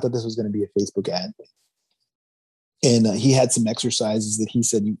like, wow, I thought this was going to be a Facebook ad. And he had some exercises that he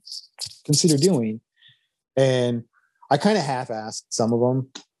said you consider doing. And I kind of half-assed some of them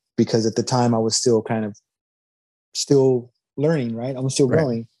because at the time I was still learning, right? I was still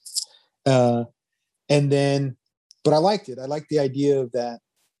growing. And then, but I liked it. I liked the idea of that,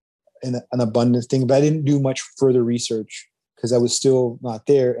 an abundance thing, but I didn't do much further research because I was still not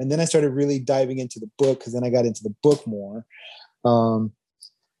there. And then I started really diving into the book because then I got into the book more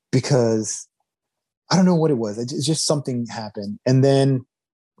because I don't know what it was. It's just something happened. And then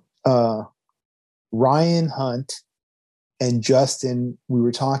Ryan Hunt and Justin, we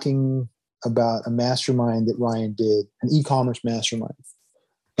were talking about a mastermind that Ryan did, an e-commerce mastermind.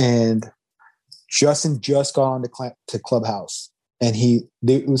 And Justin just got on to Clubhouse. And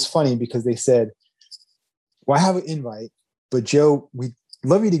it was funny because they said, well, I have an invite, but Joe, we'd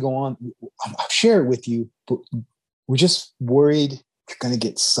love you to go on. I'll share it with you, but we're just worried you're going to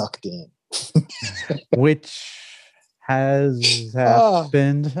get sucked in. Which has Ah,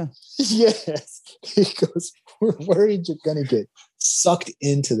 happened. yes. He goes, we're worried you're gonna get sucked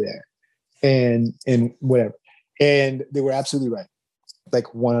into there and whatever. And they were absolutely right. Like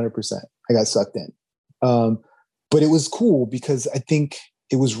 100%. I got sucked in. Um, but it was cool because I think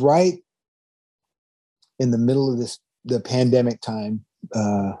it was right in the middle of the pandemic time,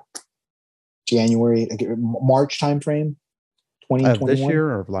 January, March timeframe, Of this 2021, year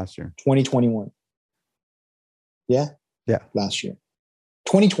or of last year? 2021. Yeah, Yeah. last year,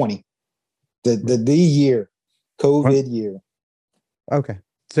 2020, the Right. the year, What? COVID year. Okay.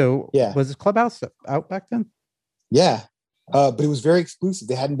 So Yeah, was this Clubhouse out back then? yeah. But it was very exclusive.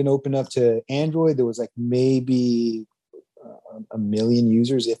 They hadn't been opened up to Android. There was like maybe a million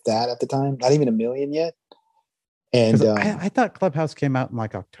users, if that, at the time. Not even a million yet. And Because I thought Clubhouse came out in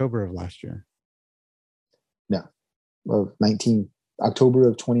like October of last year. no, of 19 October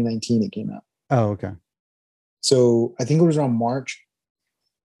of 2019, it came out. Oh, okay. So I think it was around March,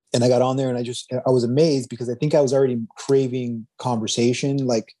 and I got on there, and I was amazed because I think I was already craving conversation.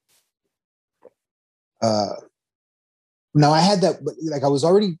 Like, now I had that, like I was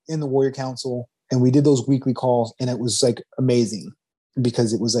already in the Warrior Council, and we did those weekly calls, and it was like amazing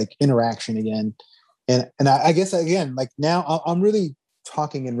because it was like interaction again. And I guess again, like now I'm really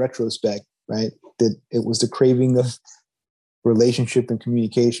talking in retrospect, right? That it was the craving of relationship and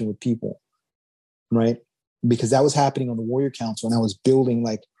communication with people, right? Because that was happening on the Warrior Council, and I was building,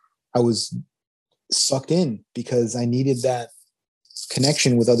 like I was sucked in because I needed that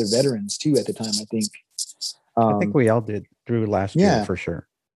connection with other veterans too at the time, I think. I think we all did through last year Yeah. for sure.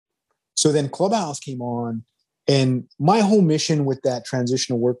 So then Clubhouse came on, and my whole mission with that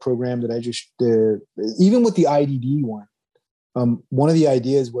transitional work program that I just did, even with the IDD one, one of the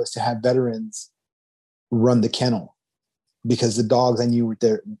ideas was to have veterans run the kennel because the dogs I knew were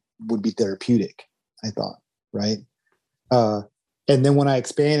there would be therapeutic, I thought, right? And then when I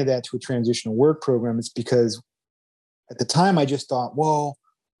expanded that to a transitional work program, it's because at the time I just thought, well,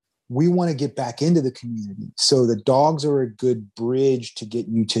 we want to get back into the community. So the dogs are a good bridge to get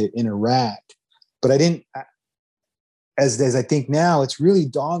you to interact. But I didn't, as I think now, it's really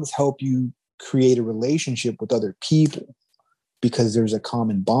dogs help you create a relationship with other people because there's a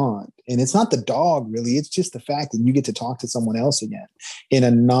common bond. And it's not the dog really, it's just the fact that you get to talk to someone else again in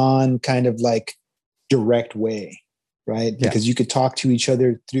a non kind of like direct way, right? Yeah. Because you could talk to each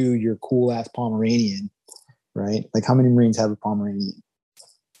other through your cool ass Pomeranian, right? Like how many Marines have a Pomeranian?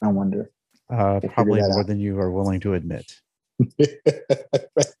 I wonder. Probably more than you are willing to admit.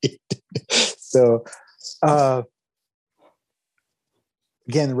 Right. So,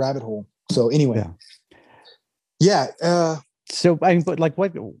 again, the rabbit hole. So anyway, yeah. So I mean, but like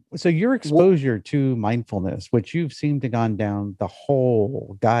what? So your exposure to mindfulness, which you've seemed to gone down the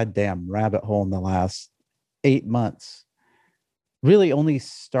whole goddamn rabbit hole in the last 8 months, really only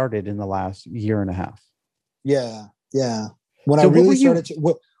started in the last year and a half. Yeah. When so I really started to,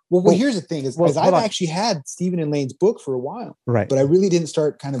 well, here's the thing: is I've actually had Stephen and Lane's book for a while, right? But I really didn't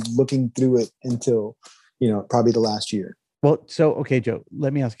start kind of looking through it until, probably the last year. Well, so okay, Joe,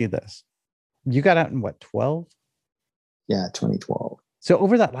 let me ask you this: you got out in what, 12? Yeah, 2012. So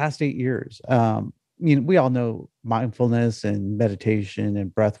over that last 8 years, we all know mindfulness and meditation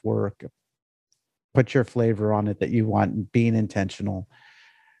and breath work. Put your flavor on it that you want. Being intentional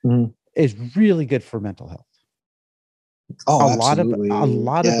is really good for mental health. Oh, a absolutely.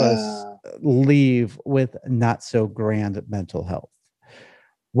 lot of us leave with not so grand mental health.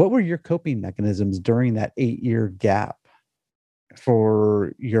 What were your coping mechanisms during that 8-year gap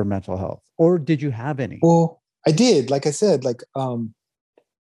for your mental health, or did you have any? Well, I did. Like I said, I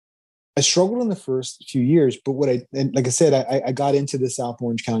struggled in the first few years, but like I said, I got into the South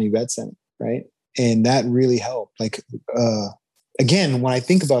Orange County Vet Center, right? And that really helped. Again, when I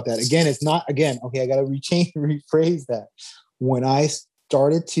think about that, again, it's not, again, okay, I got to rephrase that. When I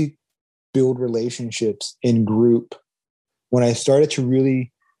started to build relationships in group, when I started to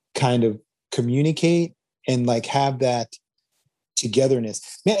really kind of communicate and like have that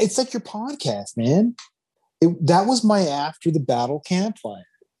togetherness, man, it's like your podcast, man. That was my after the battle campfire.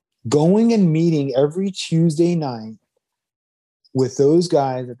 Going and meeting every Tuesday night with those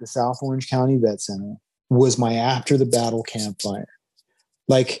guys at the South Orange County Vet Center was my after the battle campfire.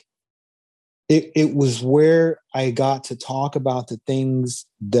 Like it was where I got to talk about the things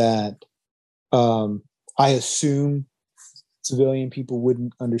that I assume civilian people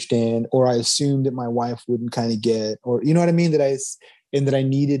wouldn't understand, or I assumed that my wife wouldn't kind of get, or you know what I mean, that I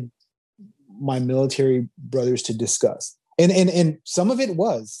needed my military brothers to discuss. And some of it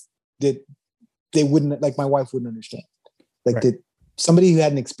was that they wouldn't, like my wife wouldn't understand. Like right. That somebody who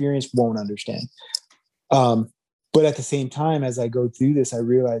hadn't experienced won't understand. But at the same time, as I go through this, I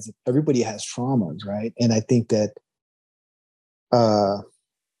realize that everybody has traumas, right? And I think that uh,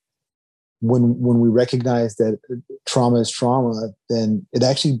 when we recognize that trauma is trauma, then it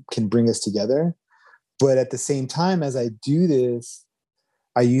actually can bring us together. But at the same time, as I do this,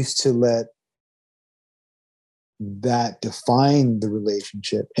 I used to let that define the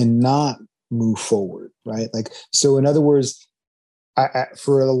relationship and not move forward, right? Like, so in other words,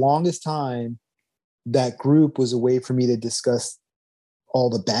 for the longest time, that group was a way for me to discuss all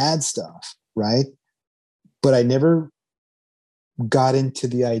the bad stuff, right? But I never got into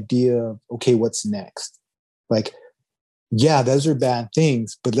the idea of, okay, what's next? Like, yeah, those are bad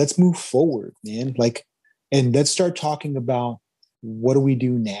things, but let's move forward, man. Like, and let's start talking about what do we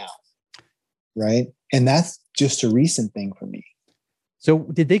do now, right? And that's just a recent thing for me. So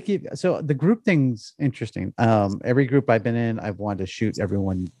did they give, so the group thing's interesting. Every group I've been in, I've wanted to shoot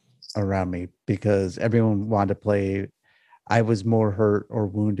everyone around me because everyone wanted to play. I was more hurt or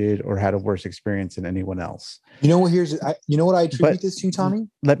wounded or had a worse experience than anyone else. You know what? You know what I attribute this to, Tommy?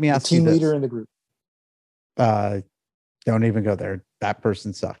 Let me ask you this. The team leader in the group. Don't even go there. That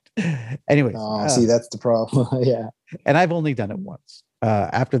person sucked. Anyways. Oh, see, that's the problem. Yeah. And I've only done it once.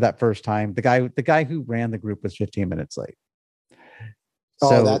 After that first time, the guy who ran the group was 15 minutes late.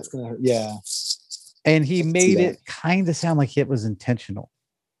 So, that's gonna hurt. Yeah. And he made it kind of sound like it was intentional.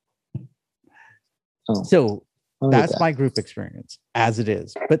 Oh, so that's my group experience as it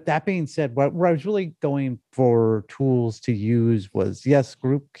is. But that being said, where I was really going for tools to use was, yes,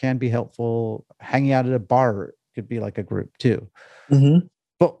 group can be helpful. Hanging out at a bar could be like a group too. Mm-hmm.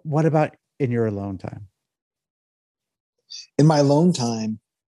 But what about in your alone time? In my alone time,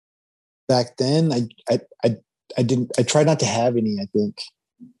 back then, I tried not to have any, I think,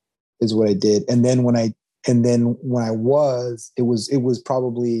 is what I did. And then when I was, it was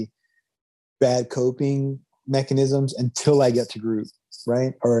probably bad coping mechanisms until I got to group,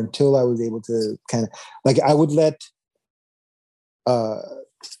 right? Or until I was able to kind of, like, I would let, I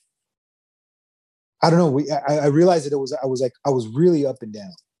don't know. I realized that I was really up and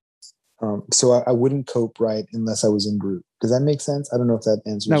down. So I wouldn't cope right unless I was in group. Does that make sense? I don't know if that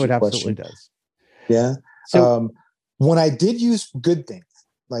answers your question. No, it absolutely does. Yeah. So when I did use good things,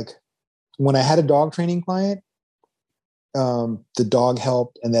 like when I had a dog training client, the dog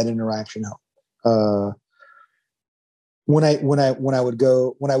helped and that interaction helped. When I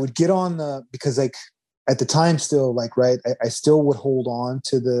would get on the, because like at the time still, like, right, I still would hold on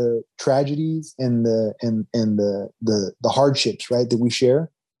to the tragedies and the hardships, right, that we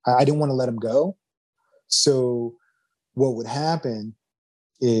share. I didn't want to let them go. So what would happen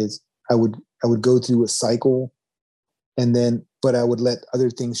is I would go through a cycle, but I would let other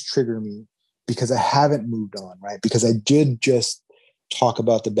things trigger me because I haven't moved on, right? Because I did just talk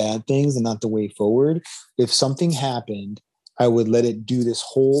about the bad things and not the way forward. If something happened, I would let it do this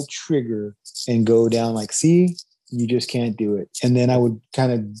whole trigger and go down like, see, you just can't do it. And then I would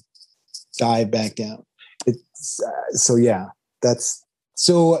kind of dive back down. So yeah,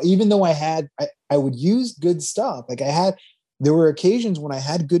 so even though I would use good stuff, like there were occasions when I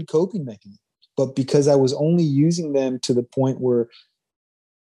had good coping mechanisms, but because I was only using them to the point where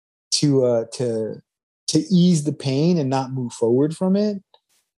to ease the pain and not move forward from it,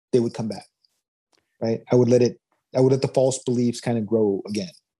 they would come back. Right. I would let the false beliefs kind of grow again.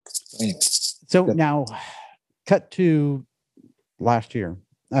 Anyway. So now cut to last year.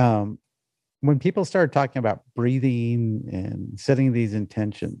 When people started talking about breathing and setting these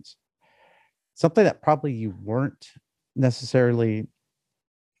intentions, something that probably you weren't necessarily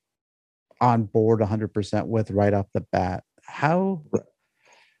on board 100% with right off the bat. How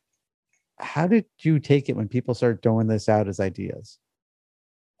did you take it when people started throwing this out as ideas?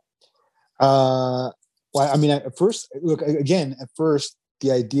 Well, I mean, at first,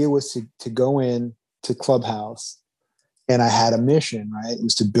 the idea was to go in to Clubhouse, and I had a mission, right? It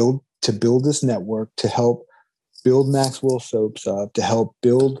was to build this network, to help build Maxwell Soaps up, to help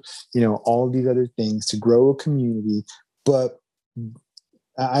build, all of these other things, to grow a community. But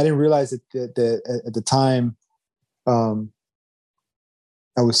I didn't realize that at the time,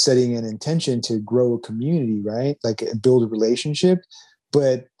 I was setting an intention to grow a community, right? Like build a relationship.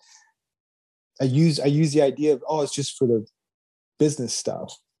 But I use the idea of, it's just for the business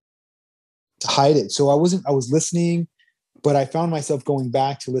stuff, to hide it. So I was listening, but I found myself going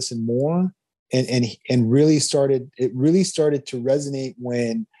back to listen more, and it really started to resonate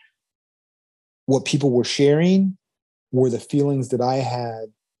when what people were sharing were the feelings that I had,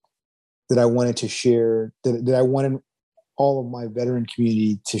 that I wanted to share, that I wanted all of my veteran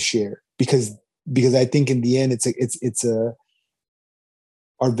community to share, because I think in the end,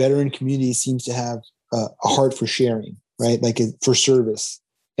 our veteran community seems to have a heart for sharing, right? Like for service,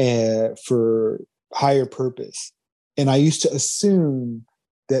 for higher purpose. And I used to assume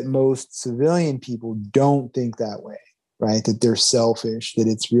that most civilian people don't think that way, right? That they're selfish, that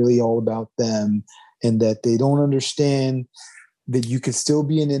it's really all about them, and that they don't understand that you could still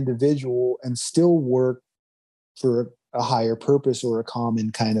be an individual and still work for a higher purpose or a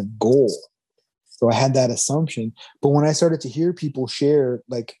common kind of goal. So I had that assumption. But when I started to hear people share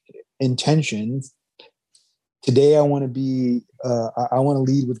like intentions, today I want to be, I want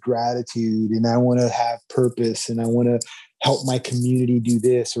to lead with gratitude, and I want to have purpose, and I want to help my community do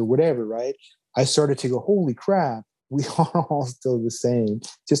this or whatever, right? I started to go, holy crap, we are all still the same.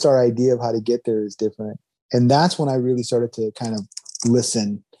 Just our idea of how to get there is different. And that's when I really started to kind of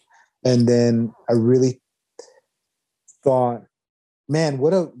listen. And then I really thought, man,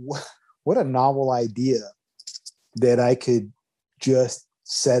 what a novel idea that I could just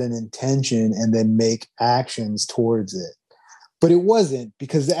set an intention and then make actions towards it. But it wasn't,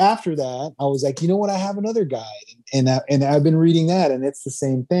 because after that, I was like, you know what? I have another guide, and I've been reading that, and it's the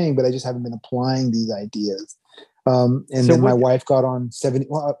same thing, but I just haven't been applying these ideas. And so then my wife got on 70.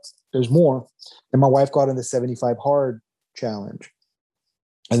 Well, there's more. And my wife got on the 75 hard challenge.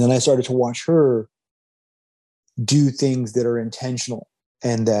 And then I started to watch her do things that are intentional,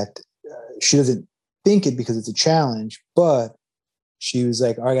 and that she doesn't think it because it's a challenge, but she was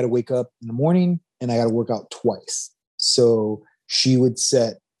like, I got to wake up in the morning and I got to work out twice. So she would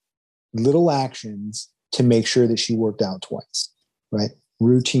set little actions to make sure that she worked out twice, right?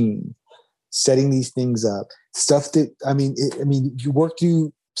 Routine, setting these things up, stuff that, you work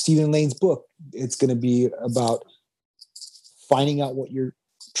through Stephen Lane's book. It's going to be about finding out what your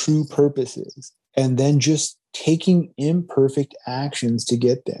true purpose is, and then just taking imperfect actions to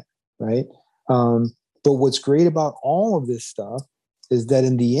get there, right? But what's great about all of this stuff is that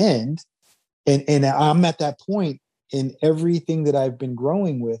in the end, and I'm at that point in everything that I've been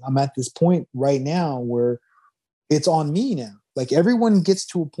growing with, I'm at this point right now where it's on me now. Like, everyone gets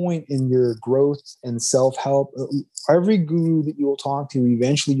to a point in your growth and self-help. Every guru that you will talk to,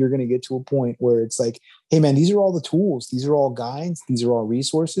 eventually you're going to get to a point where it's like, hey man, these are all the tools. These are all guides. These are all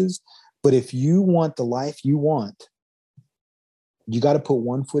resources. But if you want the life you want, you got to put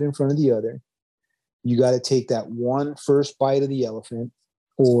one foot in front of the other. You got to take that one first bite of the elephant,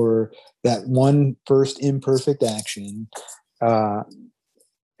 or that one first imperfect action.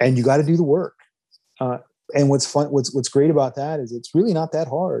 And you got to do the work. And what's great about that is it's really not that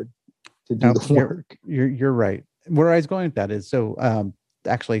hard to do the work. You're right. Where I was going with that is,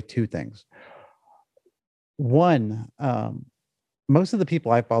 actually two things. One, most of the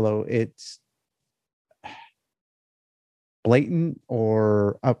people I follow, it's blatant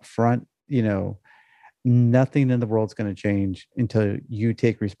or upfront, nothing in the world's going to change until you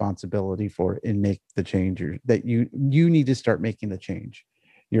take responsibility for it and make the change, or that you need to start making the change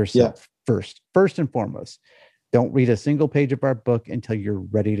yourself. First and foremost. Don't read a single page of our book until you're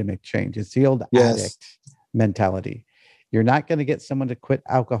ready to make change. It's the old addict mentality. You're not going to get someone to quit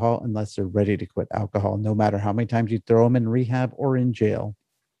alcohol unless they're ready to quit alcohol. No matter how many times you throw them in rehab or in jail,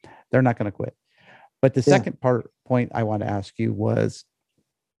 they're not going to quit. But the second point I want to ask you was,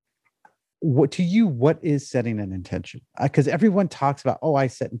 what is setting an intention? Because everyone talks about, I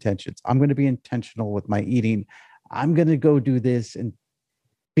set intentions. I'm going to be intentional with my eating. I'm going to go do this and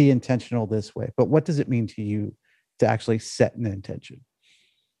be intentional this way. But what does it mean to you to actually set an intention?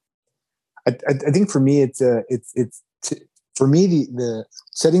 I think for me, for me, the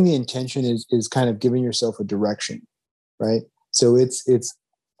setting the intention is kind of giving yourself a direction, right? So it's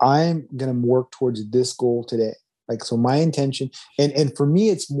I'm going to work towards this goal today. Like, so my intention, and for me,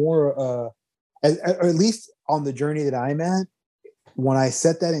 it's more, or at least on the journey that I'm at, when I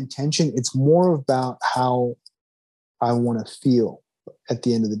set that intention, it's more about how I want to feel at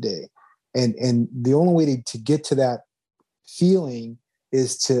the end of the day. And the only way to get to that feeling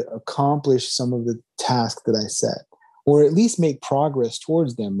is to accomplish some of the tasks that I set, or at least make progress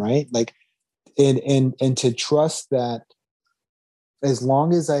towards them, right? Like, and to trust that as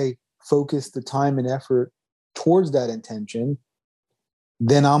long as I focus the time and effort towards that intention,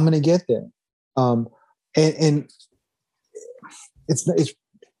 then I'm going to get there. And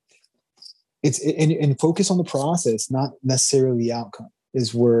and focus on the process, not necessarily the outcome,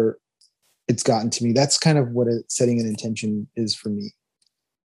 is where it's gotten to me. That's kind of what setting an intention is for me.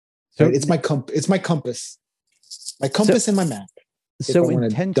 So right? It's my compass, and my map. So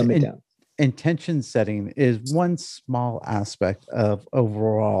intention setting is one small aspect of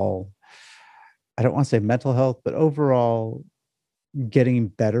overall, I don't want to say mental health, but overall getting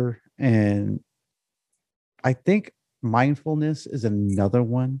better. And I think mindfulness is another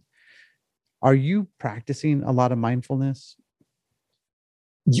one. Are you practicing a lot of mindfulness?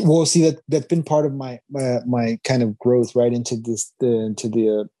 Well, see, that's been part of my kind of growth right into this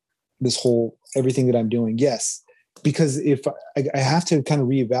whole everything that I'm doing. Yes, because if I have to kind of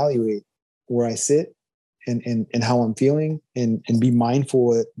reevaluate where I sit and how I'm feeling and be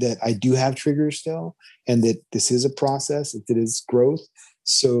mindful that I do have triggers still and that this is a process, that it is growth.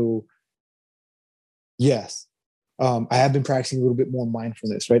 So yes, I have been practicing a little bit more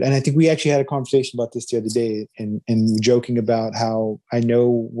mindfulness, right? And I think we actually had a conversation about this the other day, and joking about how I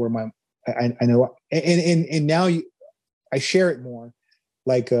know where I know, and now I share it more.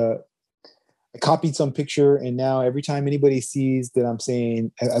 Like I copied some picture, and now every time anybody sees that I'm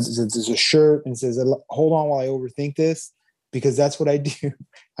saying there's a shirt and it says, "Hold on while I overthink this," because that's what I do.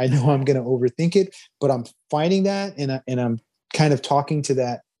 I know I'm going to overthink it, but I'm finding that, and I'm kind of talking to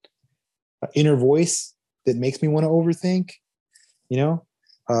that inner voice that makes me want to overthink. You know,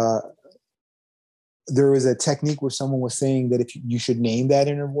 there was a technique where someone was saying that if you should name that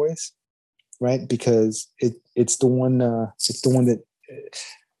inner voice, right? Because it's the one that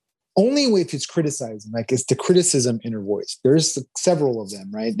only if it's criticizing, like it's the criticism inner voice. There's several of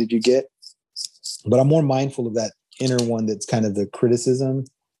them, right? Did you get? But I'm more mindful of that inner one that's kind of the criticism,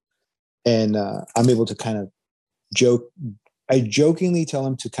 and I'm able to kind of joke. I jokingly tell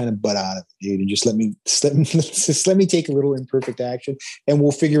him to kind of butt out of it, dude, and just let me take a little imperfect action, and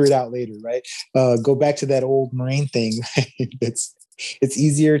we'll figure it out later, right? Go back to that old Marine thing. It's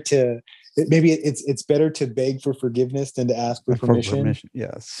easier to maybe it's better to beg for forgiveness than to ask for permission.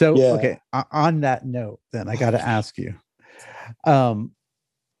 Yeah. So Yeah. okay, on that note, then I got to ask you, for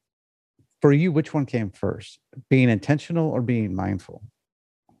you, which one came first, being intentional or being mindful?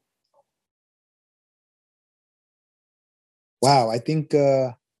 Wow, I think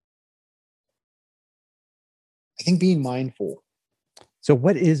being mindful. So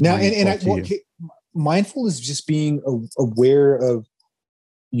what is Now, mindful to you? mindful is just being aware of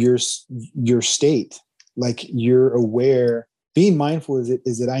your state. Like you're aware. Being mindful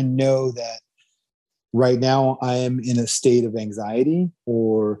is that I know that right now I am in a state of anxiety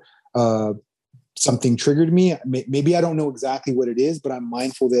or something triggered me. Maybe I don't know exactly what it is, but I'm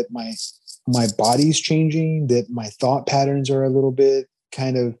mindful that my body's changing, that my thought patterns are a little bit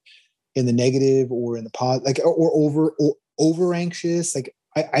kind of in the negative or in the positive, like or over anxious. Like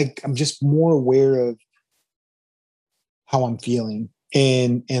I'm just more aware of how I'm feeling,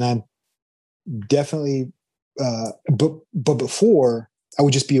 and I'm definitely. But before I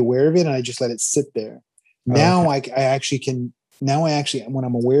would just be aware of it and I just let it sit there. Now I actually can. Now I actually, when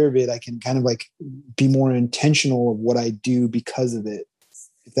I'm aware of it, I can kind of like be more intentional of what I do because of it.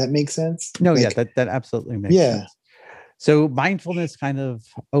 If that makes sense. No, like, yeah, that absolutely makes sense. So mindfulness kind of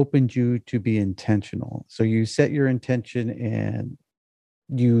opened you to be intentional. So you set your intention and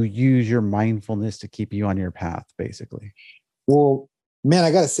you use your mindfulness to keep you on your path, basically. Well, man,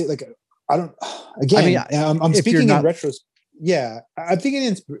 I gotta say, like, I don't. Again, I mean, I'm speaking in retrospect. Yeah, I'm thinking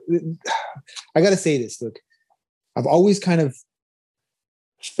in. I gotta say this. Look, I've always kind of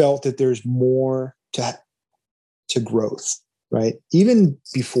felt that there's more to growth, right? Even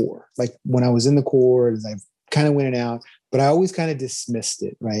before, like when I was in the Corps, and I kind of went in and out, but I always kind of dismissed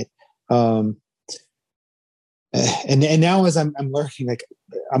it, right? And now as I'm learning, like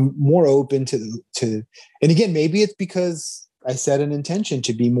I'm more open to, and again, maybe it's because I set an intention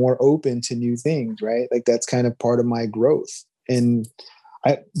to be more open to new things, right? Like that's kind of part of my growth.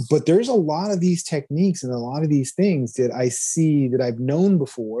 But there's a lot of these techniques and a lot of these things that I see that I've known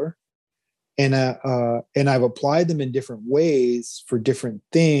before, and I've applied them in different ways for different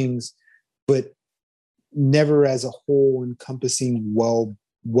things, but never as a whole encompassing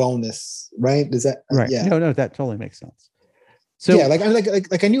wellness, right? Does that right? Yeah. No, that totally makes sense. So yeah, like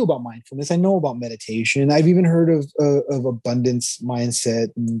I knew about mindfulness. I know about meditation. I've even heard of abundance mindset,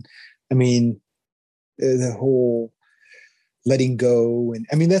 and I mean the whole letting go, and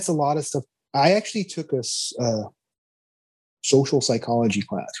I mean that's a lot of stuff. I actually took a social psychology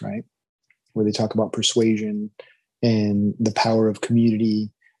class, right, where they talk about persuasion and the power of community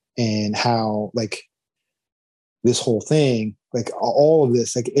and how like this whole thing, like all of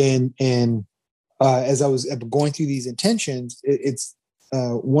this, like and as I was going through these intentions, it's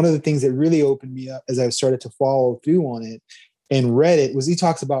one of the things that really opened me up as I started to follow through on it and read it was he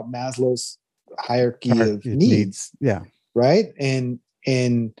talks about Maslow's hierarchy of needs. Yeah. Right. And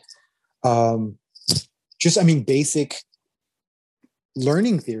just, I mean, basic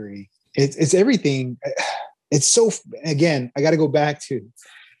learning theory. It's everything. It's so, again, I got to go back to,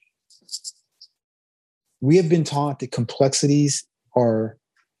 we have been taught that complexities are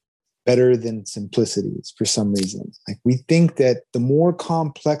better than simplicities for some reason. Like we think that the more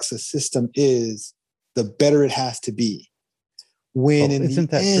complex a system is, the better it has to be. When in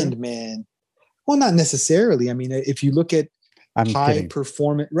the end, man, well, not necessarily. I mean, if you look at high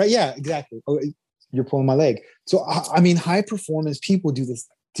performance, right? Yeah, exactly. Oh, you're pulling my leg. So, I mean, high performance people do this.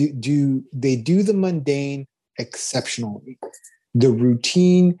 They do the mundane exceptionally. The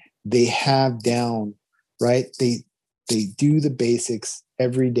routine they have down, right? They do the basics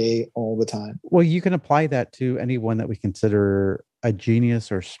every day, all the time. Well, you can apply that to anyone that we consider a genius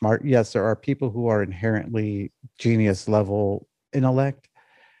or smart. Yes, there are people who are inherently genius level intellect,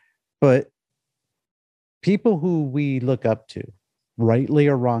 but people who we look up to, rightly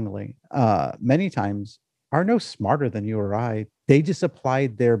or wrongly, many times are no smarter than you or I. They just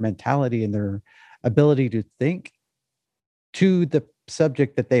applied their mentality and their ability to think to the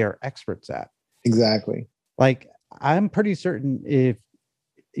subject that they are experts at. Exactly. Like, I'm pretty certain if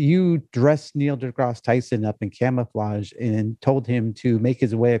you dressed Neil deGrasse Tyson up in camouflage and told him to make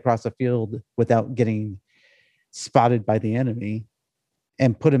his way across a field without getting spotted by the enemy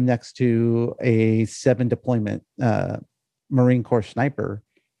and put him next to a 7 deployment Marine Corps sniper,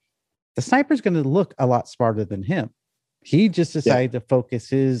 the sniper's going to look a lot smarter than him. He just decided to focus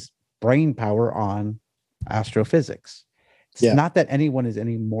his brain power on astrophysics. It's not that anyone is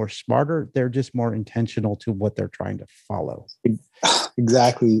any more smarter. They're just more intentional to what they're trying to follow.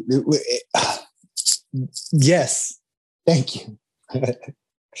 Exactly. Yes. Thank you.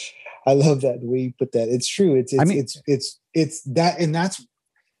 I love that the way you put that. It's true. It's that, and that's,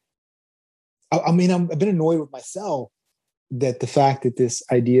 I mean, I've been annoyed with myself that the fact that this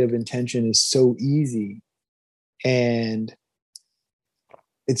idea of intention is so easy, and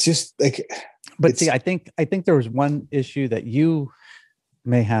it's just like, but see, I think there was one issue that you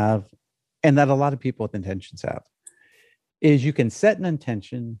may have, and that a lot of people with intentions have, is you can set an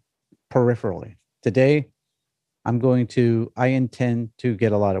intention peripherally. Today, I intend to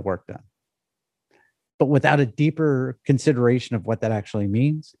get a lot of work done. But without a deeper consideration of what that actually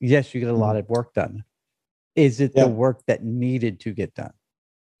means, yes, you get a lot of work done. Is it the work that needed to get done?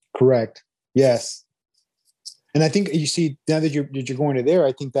 Correct. Yes. And I think you see, now that you're going to there,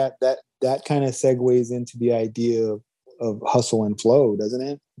 I think that kind of segues into the idea of hustle and flow, doesn't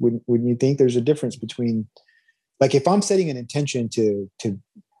it? Wouldn't you think there's a difference between, like, if I'm setting an intention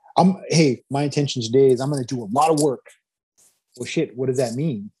hey, my intention today is I'm going to do a lot of work. Well, shit, what does that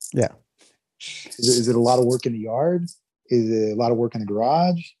mean? Yeah. Is it a lot of work in the yard? Is it a lot of work in the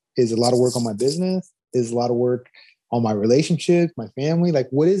garage? Is it a lot of work on my business? Is it a lot of work on my relationships, my family? Like,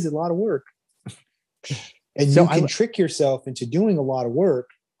 what is a lot of work? And so you can trick yourself into doing a lot of work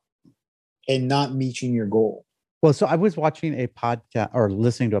and not meeting your goal. Well, so I was watching a podcast or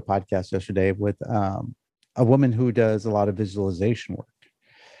listening to a podcast yesterday with a woman who does a lot of visualization work.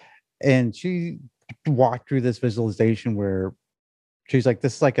 And she walked through this visualization where she's like,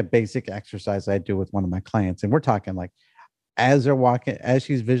 this is like a basic exercise I do with one of my clients. And we're talking like, as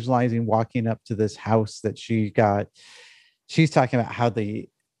she's visualizing walking up to this house that she got, she's talking about how the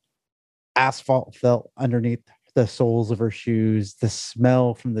asphalt felt underneath the soles of her shoes, the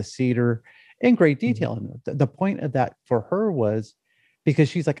smell from the cedar in great detail. And the point of that for her was because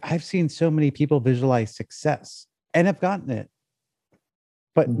she's like, I've seen so many people visualize success and have gotten it,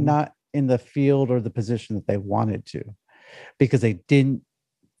 but not in the field or the position that they wanted to, because they didn't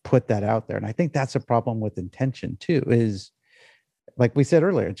put that out there. And I think that's a problem with intention too, is like we said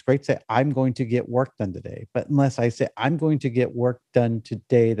earlier, it's great to say, I'm going to get work done today. But unless I say, I'm going to get work done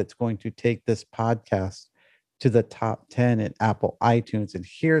today that's going to take this podcast to the top 10 at Apple iTunes, and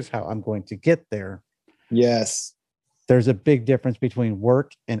here's how I'm going to get there. Yes. There's a big difference between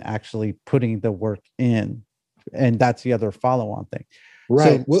work and actually putting the work in. And that's the other follow-on thing.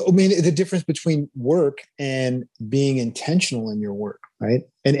 Right. So, well, I mean, the difference between work and being intentional in your work, right?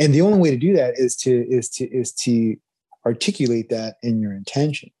 And the only way to do that is to articulate that in your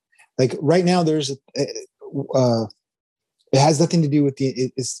intention. Like right now, there's it has nothing to do with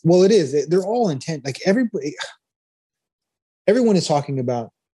it is. They're all intent. Like everyone is talking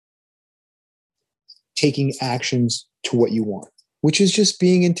about taking actions to what you want, which is just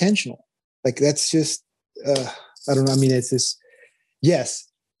being intentional. Like that's just, I don't know. I mean, it's this. Yes,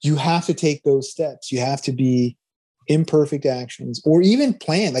 you have to take those steps. You have to be imperfect actions, or even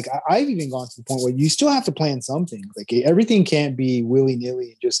plan. Like I've even gone to the point where you still have to plan something. Like everything can't be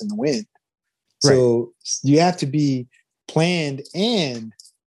willy-nilly just in the wind. Right. So you have to be planned and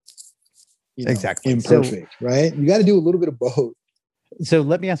exactly imperfect, right? You got to do a little bit of both. So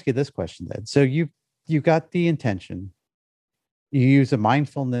let me ask you this question then. So you got the intention. You use a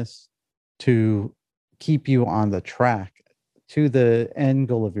mindfulness to keep you on the track to the end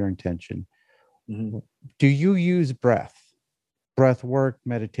goal of your intention, do you use breath work,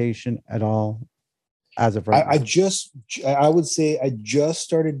 meditation at all as of right now? I would say I just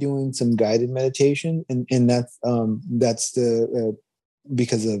started doing some guided meditation, and that's the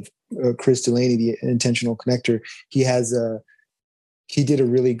because of Chris Delaney, the intentional connector. He did a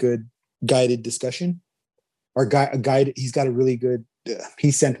really good guided discussion, or a guide. He's got a really good.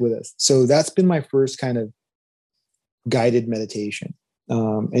 He sent with us, so that's been my first kind of guided meditation,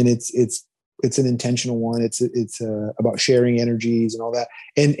 and it's an intentional one. It's about sharing energies and all that,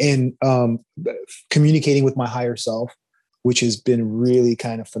 and communicating with my higher self, which has been really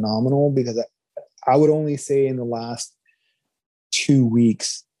kind of phenomenal, because I would only say in the last 2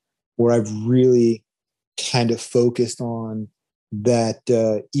 weeks where I've really kind of focused on that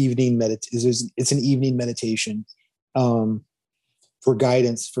evening meditation. It's an evening meditation for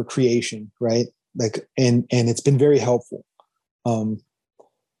guidance, for creation, right? Like, and it's been very helpful.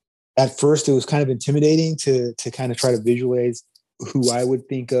 At first it was kind of intimidating to kind of try to visualize who I would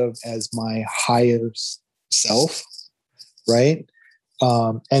think of as my higher self, right?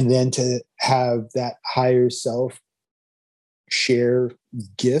 And then to have that higher self share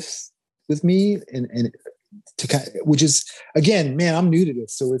gifts with me, and to kind of, which is, again, man, I'm new to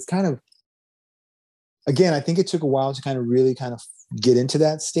this, so it's kind of, again, I think it took a while to kind of really kind of get into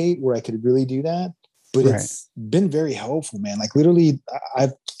that state where I could really do that. But right. It's been very helpful, man. Like, literally,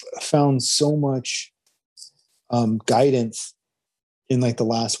 I've found so much guidance in like the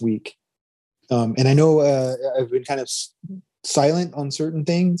last week. And I know I've been kind of silent on certain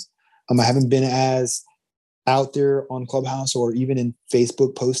things. I haven't been as out there on Clubhouse or even in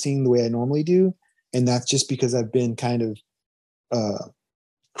Facebook posting the way I normally do. And that's just because I've been kind of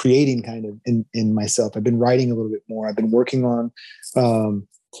creating kind of in myself. I've been writing a little bit more. I've been working on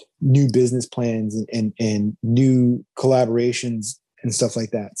new business plans and new collaborations and stuff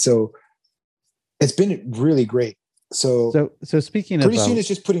like that. So it's been really great. So speaking pretty soon it's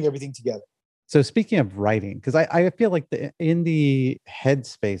just putting everything together. So speaking of writing, because I feel like in the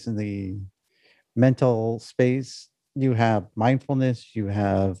headspace, in the mental space, you have mindfulness, you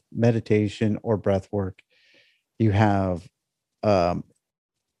have meditation or breath work, you have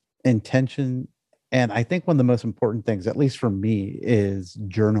intention. And I think one of the most important things, at least for me, is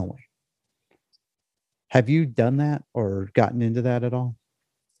journaling. Have you done that or gotten into that at all?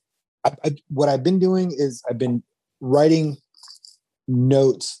 What I've been doing is I've been writing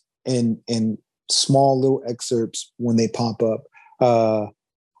notes and small little excerpts when they pop up.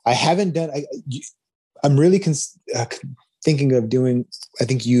 I haven't done. I'm really thinking of doing. I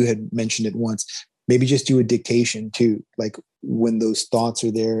think you had mentioned it once. Maybe just do a dictation too, like when those thoughts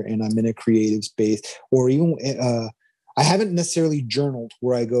are there and I'm in a creative space, or even I haven't necessarily journaled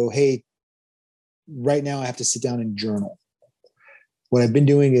where I go, hey, right now I have to sit down and journal. What I've been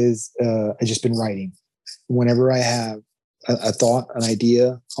doing is I've just been writing. Whenever I have a thought, an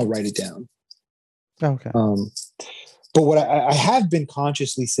idea, I'll write it down. Okay. But what I have been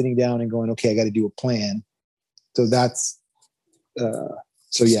consciously sitting down and going, okay, I got to do a plan. So that's,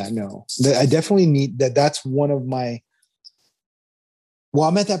 so yeah, no, I definitely need that. That's one of my, well,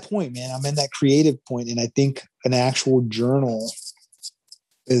 I'm at that point, man. I'm in that creative point, and I think an actual journal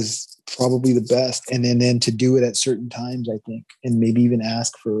is probably the best. And then to do it at certain times, I think, and maybe even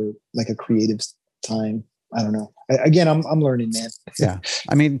ask for like a creative time. I don't know. Again, I'm learning, man. Yeah.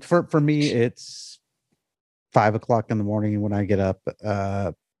 I mean, for me, it's 5 o'clock in the morning when I get up.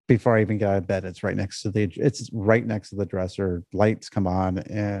 Before I even get out of bed, it's right next to the dresser. Lights come on,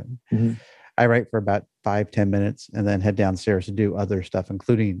 and I write for about 5-10 minutes, and then head downstairs to do other stuff,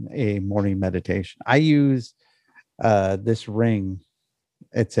 including a morning meditation. I use this ring.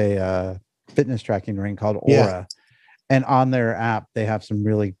 It's a fitness tracking ring called Aura, yeah. And on their app, they have some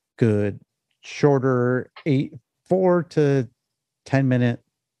really good, shorter 4 to 10 minute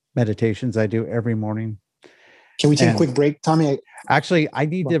meditations I do every morning. Can we take a quick break, Tommy? I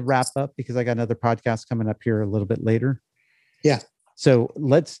need to wrap up because I got another podcast coming up here a little bit later. Yeah. So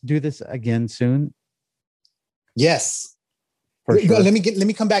let's do this again soon. Yes. For sure. Let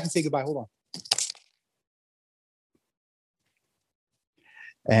me come back and say goodbye. Hold on.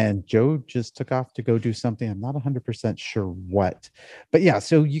 And Joe just took off to go do something. I'm not 100% sure what, but yeah.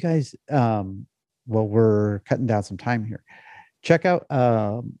 So you guys, we're cutting down some time here. Check out,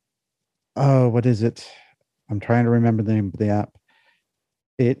 what is it? I'm trying to remember the name of the app.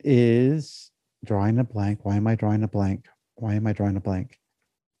 It is drawing a blank. Why am I drawing a blank?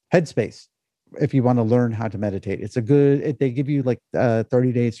 Headspace. If you want to learn how to meditate, it's they give you like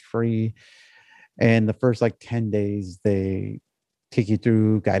 30 days free. And the first like 10 days, they take you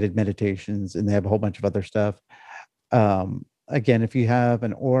through guided meditations, and they have a whole bunch of other stuff. again, if you have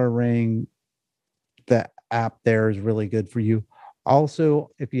an Aura Ring, the app there is really good for you.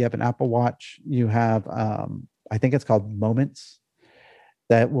 Also, if you have an Apple Watch, you have I think it's called Moments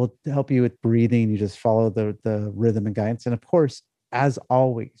that will help you with breathing. You just follow the rhythm and guidance. And of course, as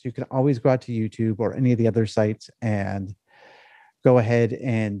always, you can always go out to YouTube or any of the other sites and go ahead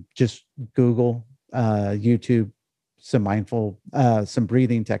and just Google YouTube some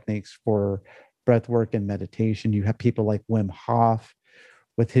breathing techniques for breath work and meditation. You have people like Wim Hof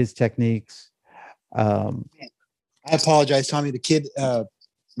with his techniques. I apologize, Tommy. The kid,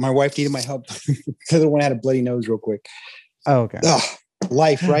 my wife needed my help. The other one had a bloody nose real quick. Oh, okay. Ugh,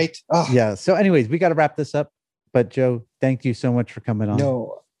 life, right? Ugh. Yeah. So anyways, we got to wrap this up. But Joe, thank you so much for coming on.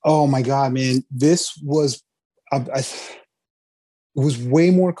 No. Oh my God, man. This was, it was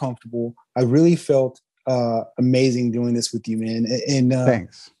way more comfortable. I really felt amazing doing this with you, man. And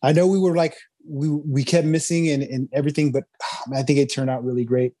thanks. I know we were like, we kept missing and everything, but I think it turned out really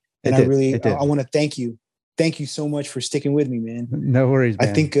great. And I want to thank you. Thank you so much for sticking with me, man. No worries, man.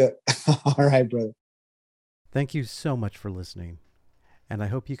 I think, all right, brother. Thank you so much for listening. And I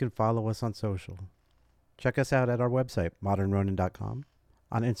hope you can follow us on social. Check us out at our website, modernronin.com,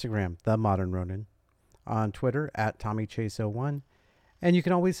 on Instagram, The Modern Ronin, on Twitter at TommyChase01, and you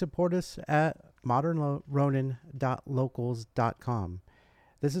can always support us at modernronin.locals.com.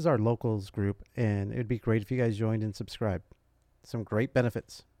 This is our locals group, and it'd be great if you guys joined and subscribed. Some great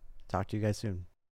benefits. Talk to you guys soon.